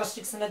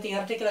ക്യാരക്ടറിസ്റ്റിക്സിന്റെ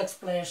തിയററ്റിക്കൽ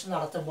എക്സ്പ്ലനേഷൻ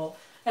നടത്തുമ്പോൾ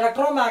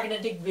ഇലക്ട്രോ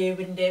മാഗ്നറ്റിക്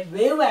വേവിന്റെ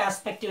വേവ്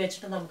ആസ്പെക്ട്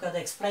വെച്ചിട്ട് നമുക്ക് അത്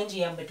എക്സ്പ്ലെയിൻ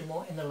ചെയ്യാൻ പറ്റുമോ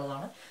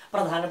എന്നുള്ളതാണ്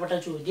പ്രധാനപ്പെട്ട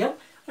ചോദ്യം.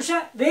 പക്ഷെ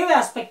വേവ്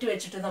ആസ്പെക്ട്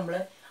വെച്ചിട്ട് നമ്മൾ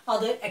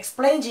അത്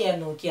എക്സ്പ്ലെയിൻ ചെയ്യാൻ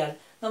നോക്കിയാൽ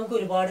നമുക്ക്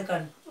ഒരുപാട്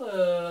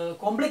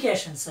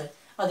കോംപ്ലിക്കേഷൻസ്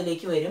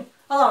അതിലേക്ക് വരും.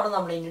 അതാണ്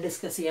നമ്മൾ ഇനി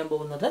ഡിസ്കസ് ചെയ്യാൻ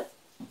പോകുന്നത്.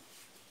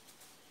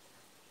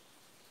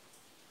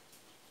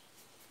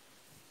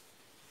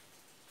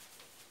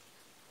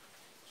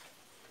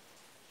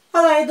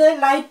 അതായത്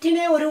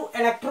ലൈറ്റിനെ ഒരു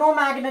ഇലക്ട്രോ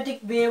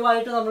മാഗ്നറ്റിക് വേവ്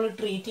ആയിട്ട് നമ്മൾ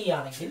ട്രീറ്റ്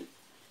ചെയ്യുകയാണെങ്കിൽ,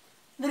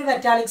 ഇതൊരു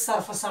മെറ്റാലിക്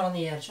സർഫസ് ആണെന്ന്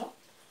വിചാരിച്ചോ,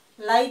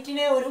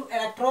 ലൈറ്റിനെ ഒരു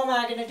ഇലക്ട്രോ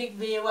മാഗ്നറ്റിക്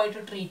വേവ്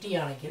ആയിട്ട് ട്രീറ്റ്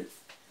ചെയ്യുകയാണെങ്കിൽ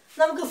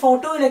നമുക്ക്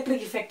ഫോട്ടോ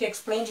ഇലക്ട്രിക് ഇഫക്റ്റ്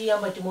എക്സ്പ്ലെയിൻ ചെയ്യാൻ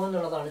പറ്റുമോ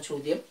എന്നുള്ളതാണ്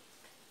ചോദ്യം.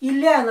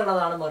 ഇല്ല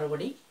എന്നുള്ളതാണ്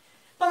മറുപടി.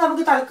 അപ്പം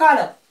നമുക്ക്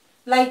തൽക്കാലം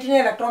ലൈറ്റിനെ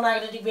ഇലക്ട്രോ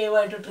മാഗ്നറ്റിക് വേവ്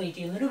ആയിട്ട് ട്രീറ്റ്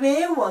ചെയ്യുന്നു. ഒരു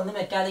വേവ് വന്ന്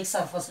മെറ്റാലിക്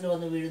സർഫസിൽ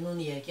വന്ന് വീഴുന്നു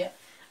എന്ന് വിചാരിക്കുക.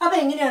 അപ്പോൾ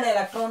എങ്ങനെയാണ്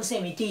ഇലക്ട്രോൺസ്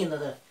എമിറ്റ്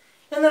ചെയ്യുന്നത്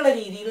എന്നുള്ള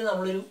രീതിയിൽ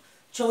നമ്മളൊരു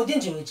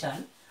ചോദ്യം ചോദിച്ചാൽ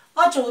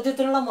ആ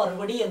ചോദ്യത്തിനുള്ള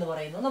മറുപടി എന്ന്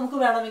പറയുന്നത് നമുക്ക്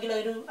വേണമെങ്കിൽ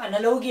അതൊരു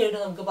അനലോഗിയായിട്ട്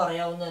നമുക്ക്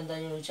പറയാവുന്നത്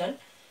എന്താണെന്ന് ചോദിച്ചാൽ,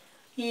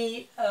 ഈ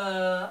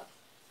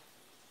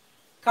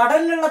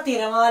കടലിലുള്ള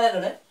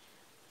തിരമാലകൾ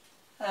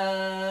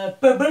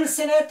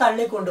പെബിൾസിനെ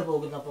തള്ളിക്കൊണ്ടു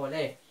പോകുന്ന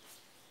പോലെ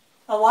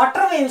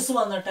വാട്ടർ വേവ്സ്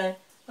വന്നിട്ട്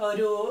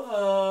ഒരു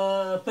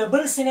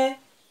പെബിൾസിനെ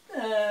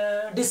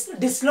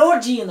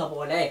ഡിസ്ലോഡ് ചെയ്യുന്ന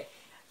പോലെ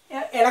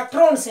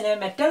ഇലക്ട്രോൺസിനെ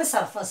മെറ്റൽ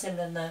സർഫസിൽ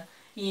നിന്ന്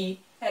ഈ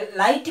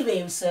ലൈറ്റ്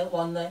വേവ്സ്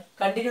വന്ന്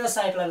കണ്ടിന്യൂസ്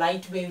ആയിട്ടുള്ള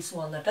ലൈറ്റ് വേവ്സ്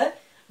വന്നിട്ട്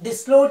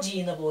ഡിസ്ലോഡ്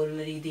ചെയ്യുന്ന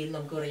പോലുള്ള രീതിയിൽ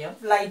നമുക്ക് പറയാം.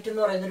 ലൈറ്റ്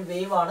എന്ന് പറയുന്ന ഒരു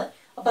വേവ് ആണ്.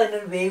 അപ്പോൾ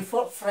അതിനൊരു വേവ്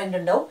ഫ്രണ്ട്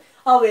ഉണ്ടാവും.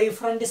 ആ വേവ്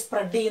ഫ്രണ്ട്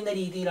സ്പ്രെഡ് ചെയ്യുന്ന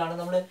രീതിയിലാണ്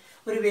നമ്മൾ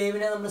ഒരു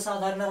വേവിനെ നമ്മൾ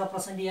സാധാരണ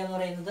റെപ്രസെന്റ് ചെയ്യാന്ന്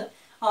പറയുന്നത്.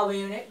 ആ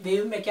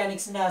വേവ്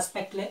മെക്കാനിക്സിന്റെ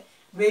ആസ്പെക്റ്റിൽ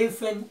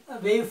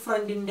വേവ്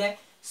ഫ്രണ്ടിന്റെ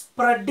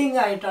സ്പ്രെഡിങ്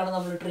ആയിട്ടാണ്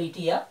നമ്മൾ ട്രീറ്റ്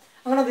ചെയ്യുക.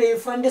 അങ്ങനെ വേവ്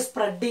ഫ്രണ്ട്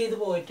സ്പ്രെഡ്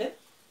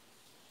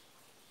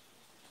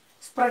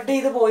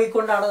ചെയ്ത്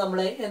പോയിക്കൊണ്ടാണ് നമ്മൾ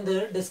എന്ത്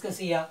ഡിസ്കസ്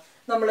ചെയ്യുക,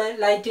 നമ്മൾ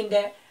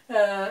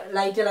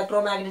ലൈറ്റ് ഇലക്ട്രോ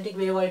മാഗ്നറ്റിക്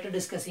വേവ് ആയിട്ട്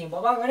ഡിസ്കസ് ചെയ്യുമ്പോൾ.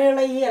 അപ്പോൾ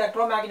അങ്ങനെയുള്ള ഈ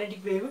ഇലക്ട്രോ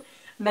മാഗ്നറ്റിക് വേവ്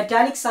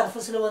മെറ്റാലിക്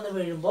സർഫസിൽ വന്ന്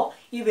വീഴുമ്പോൾ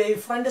ഈ വേവ്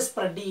ഫ്രണ്ട്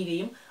സ്പ്രെഡ്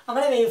ചെയ്യുകയും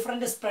അങ്ങനെ വേവ്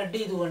ഫ്രണ്ട് സ്പ്രെഡ്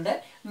ചെയ്തുകൊണ്ട്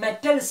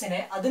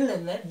മെറ്റൽസിനെ അതിൽ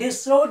നിന്ന്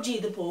ഡിസ്ലോഡ്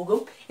ചെയ്ത്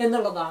പോകും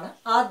എന്നുള്ളതാണ്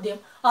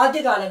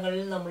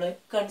ആദ്യകാലങ്ങളിൽ നമ്മൾ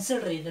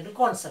കൺസിഡർ ചെയ്യുന്നൊരു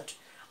കോൺസെപ്റ്റ്.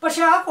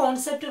 പക്ഷെ ആ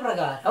കോൺസെപ്റ്റ്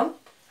പ്രകാരം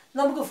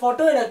നമുക്ക്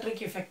ഫോട്ടോ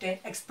ഇലക്ട്രിക് ഇഫക്റ്റ്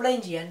എക്സ്പ്ലെയിൻ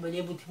ചെയ്യാൻ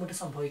വലിയ ബുദ്ധിമുട്ട്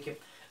സംഭവിക്കും.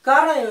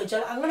 കാരണം എന്ന്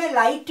ചോദിച്ചാൽ അങ്ങനെ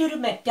ലൈറ്റ്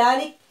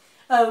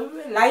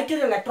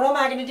ഒരു ഇലക്ട്രോ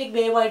മാഗ്നറ്റിക്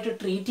വേവ് ആയിട്ട്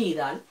ട്രീറ്റ്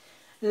ചെയ്താൽ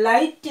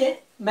ലൈറ്റ്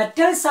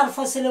മെറ്റൽ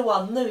സർഫസിൽ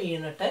വന്ന്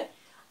വീണിട്ട്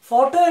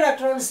ഫോട്ടോ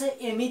ഇലക്ട്രോൺസ്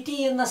എമിറ്റ്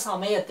ചെയ്യുന്ന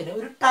സമയത്തിന്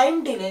ഒരു ടൈം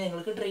ഡിലേ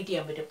നിങ്ങൾക്ക് ട്രീറ്റ്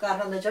ചെയ്യാൻ പറ്റും.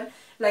 കാരണം എന്താ വെച്ചാൽ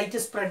ലൈറ്റ്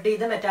സ്പ്രെഡ്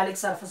ചെയ്ത്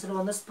മെറ്റാലിക് സർഫസിൽ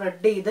വന്ന്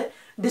സ്പ്രെഡ് ചെയ്ത്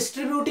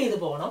ഡിസ്ട്രിബ്യൂട്ട് ചെയ്ത്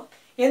പോകണം.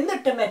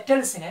 എന്നിട്ട്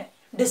മെറ്റൽസിനെ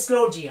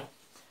ഡിസ്ലോഡ് ചെയ്യാം,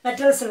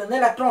 മെറ്റൽസിൽ നിന്ന്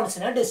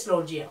ഇലക്ട്രോൺസിനെ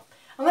ഡിസ്ലോഡ് ചെയ്യാം.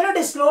 അങ്ങനെ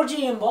ഡിസ്ലോഡ്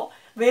ചെയ്യുമ്പോൾ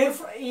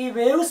ഈ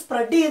വേവ്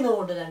സ്പ്രെഡ്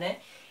ചെയ്യുന്നതുകൊണ്ട് തന്നെ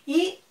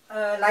ഈ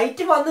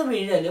ലൈറ്റ് വന്ന്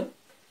വീഴലും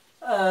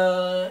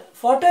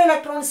ഫോട്ടോ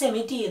ഇലക്ട്രോൺസ്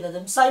എമിറ്റ്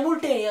ചെയ്യുന്നതും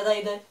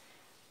അതായത്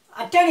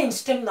അറ്റ് ആൻ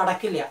ഇൻസ്റ്റന്റ്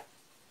നടക്കില്ല.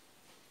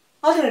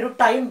 അതിനൊരു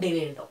ടൈം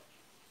ഡിലേ ഉണ്ടാവും.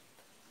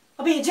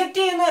 അപ്പോൾ ഇജക്റ്റ്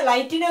ചെയ്യുന്ന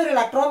ലൈറ്റിനെ ഒരു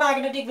ഇലക്ട്രോ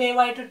മാഗ്നറ്റിക് വേവ്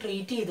ആയിട്ട്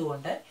ട്രീറ്റ്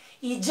ചെയ്തുകൊണ്ട്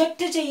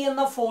ഇജക്റ്റ്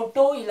ചെയ്യുന്ന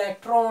ഫോട്ടോ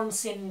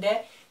ഇലക്ട്രോൺസിന്റെ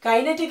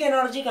കൈനറ്റിക്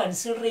എനർജി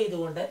കൺസിഡർ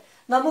ചെയ്തുകൊണ്ട്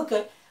നമുക്ക്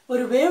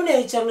ഒരു വേവ്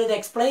നേച്ചറിൽ ഇത്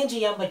എക്സ്പ്ലെയിൻ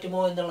ചെയ്യാൻ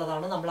പറ്റുമോ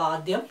എന്നുള്ളതാണ് നമ്മൾ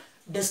ആദ്യം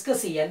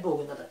ഡിസ്കസ് ചെയ്യാൻ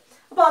പോകുന്നത്.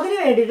 അപ്പോൾ അതിന്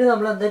വേണ്ടിയിട്ട്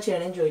നമ്മൾ എന്താ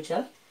ചെയ്യണമെന്ന്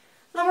ചോദിച്ചാൽ,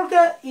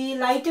 നമുക്ക് ഈ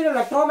ലൈറ്റ് ഒരു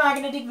ഇലക്ട്രോ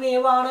മാഗ്നറ്റിക്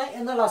വേവ് ആണ്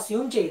എന്നുള്ള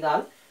അസ്യൂം ചെയ്താൽ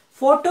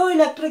ഫോട്ടോ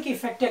ഇലക്ട്രിക്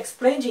ഇഫക്റ്റ്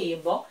എക്സ്പ്ലെയിൻ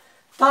ചെയ്യുമ്പോൾ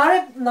താഴെ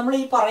നമ്മൾ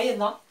ഈ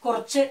പറയുന്ന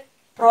കുറച്ച്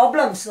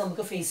പ്രോബ്ലംസ്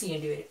നമുക്ക് ഫേസ്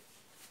ചെയ്യേണ്ടി വരും.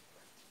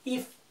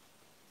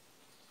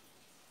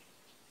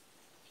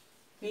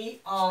 we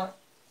are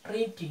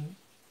treating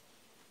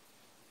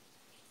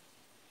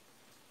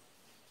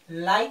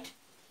light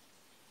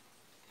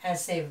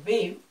as a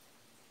wave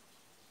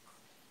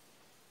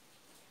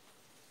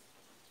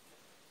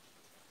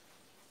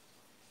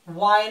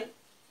while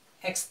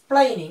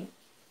explaining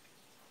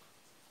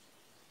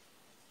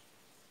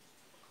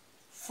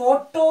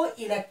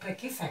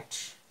photoelectric effect.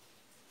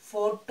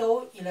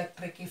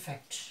 Photoelectric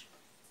effect.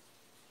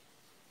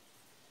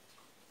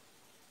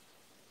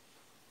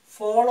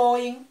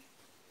 Following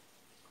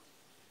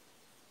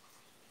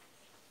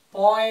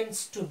points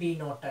to be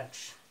noted.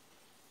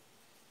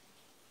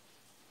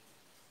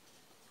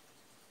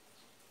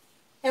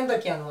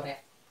 എന്തൊക്കെയാണെന്ന് പറയാം.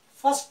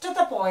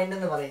 ഫസ്റ്റത്തെ പോയിന്റ്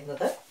എന്ന്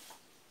പറയുന്നത്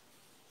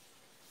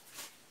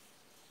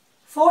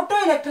ഫോട്ടോ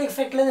ഇലക്ട്രിക്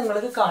ഇഫക്റ്റിൽ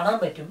നിങ്ങൾക്ക് കാണാൻ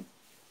പറ്റും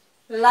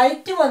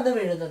ലൈറ്റ് വന്ന്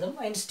വീഴുന്നതും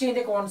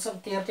ഐൻസ്റ്റീൻ്റെ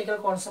കോൺസെപ്റ്റ് തിയററ്റിക്കൽ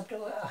കോൺസെപ്റ്റ്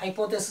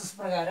ഹൈപ്പോത്തസിസ്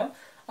പ്രകാരം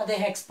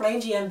അദ്ദേഹം എക്സ്പ്ലെയിൻ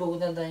ചെയ്യാൻ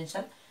പോകുന്നത് എന്താണെന്ന്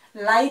വെച്ചാൽ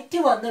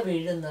ലൈറ്റ് വന്ന്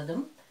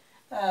വീഴുന്നതും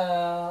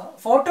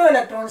ഫോട്ടോ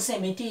ഇലക്ട്രോൺസ്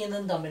എമിറ്റ്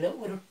ചെയ്യുന്നതും തമ്മിൽ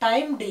ഒരു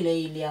ടൈം ഡിലേ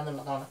ഇല്ല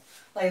എന്നുള്ളതാണ്.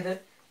 അതായത്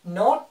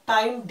no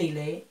time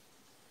delay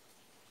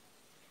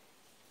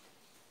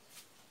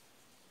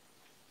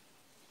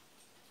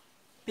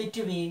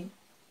between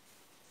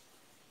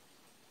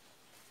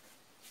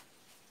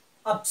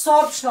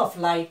absorption of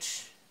light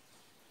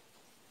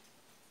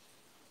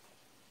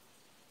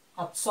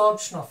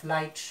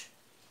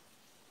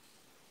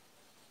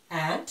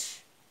and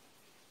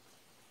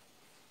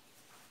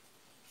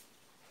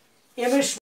emission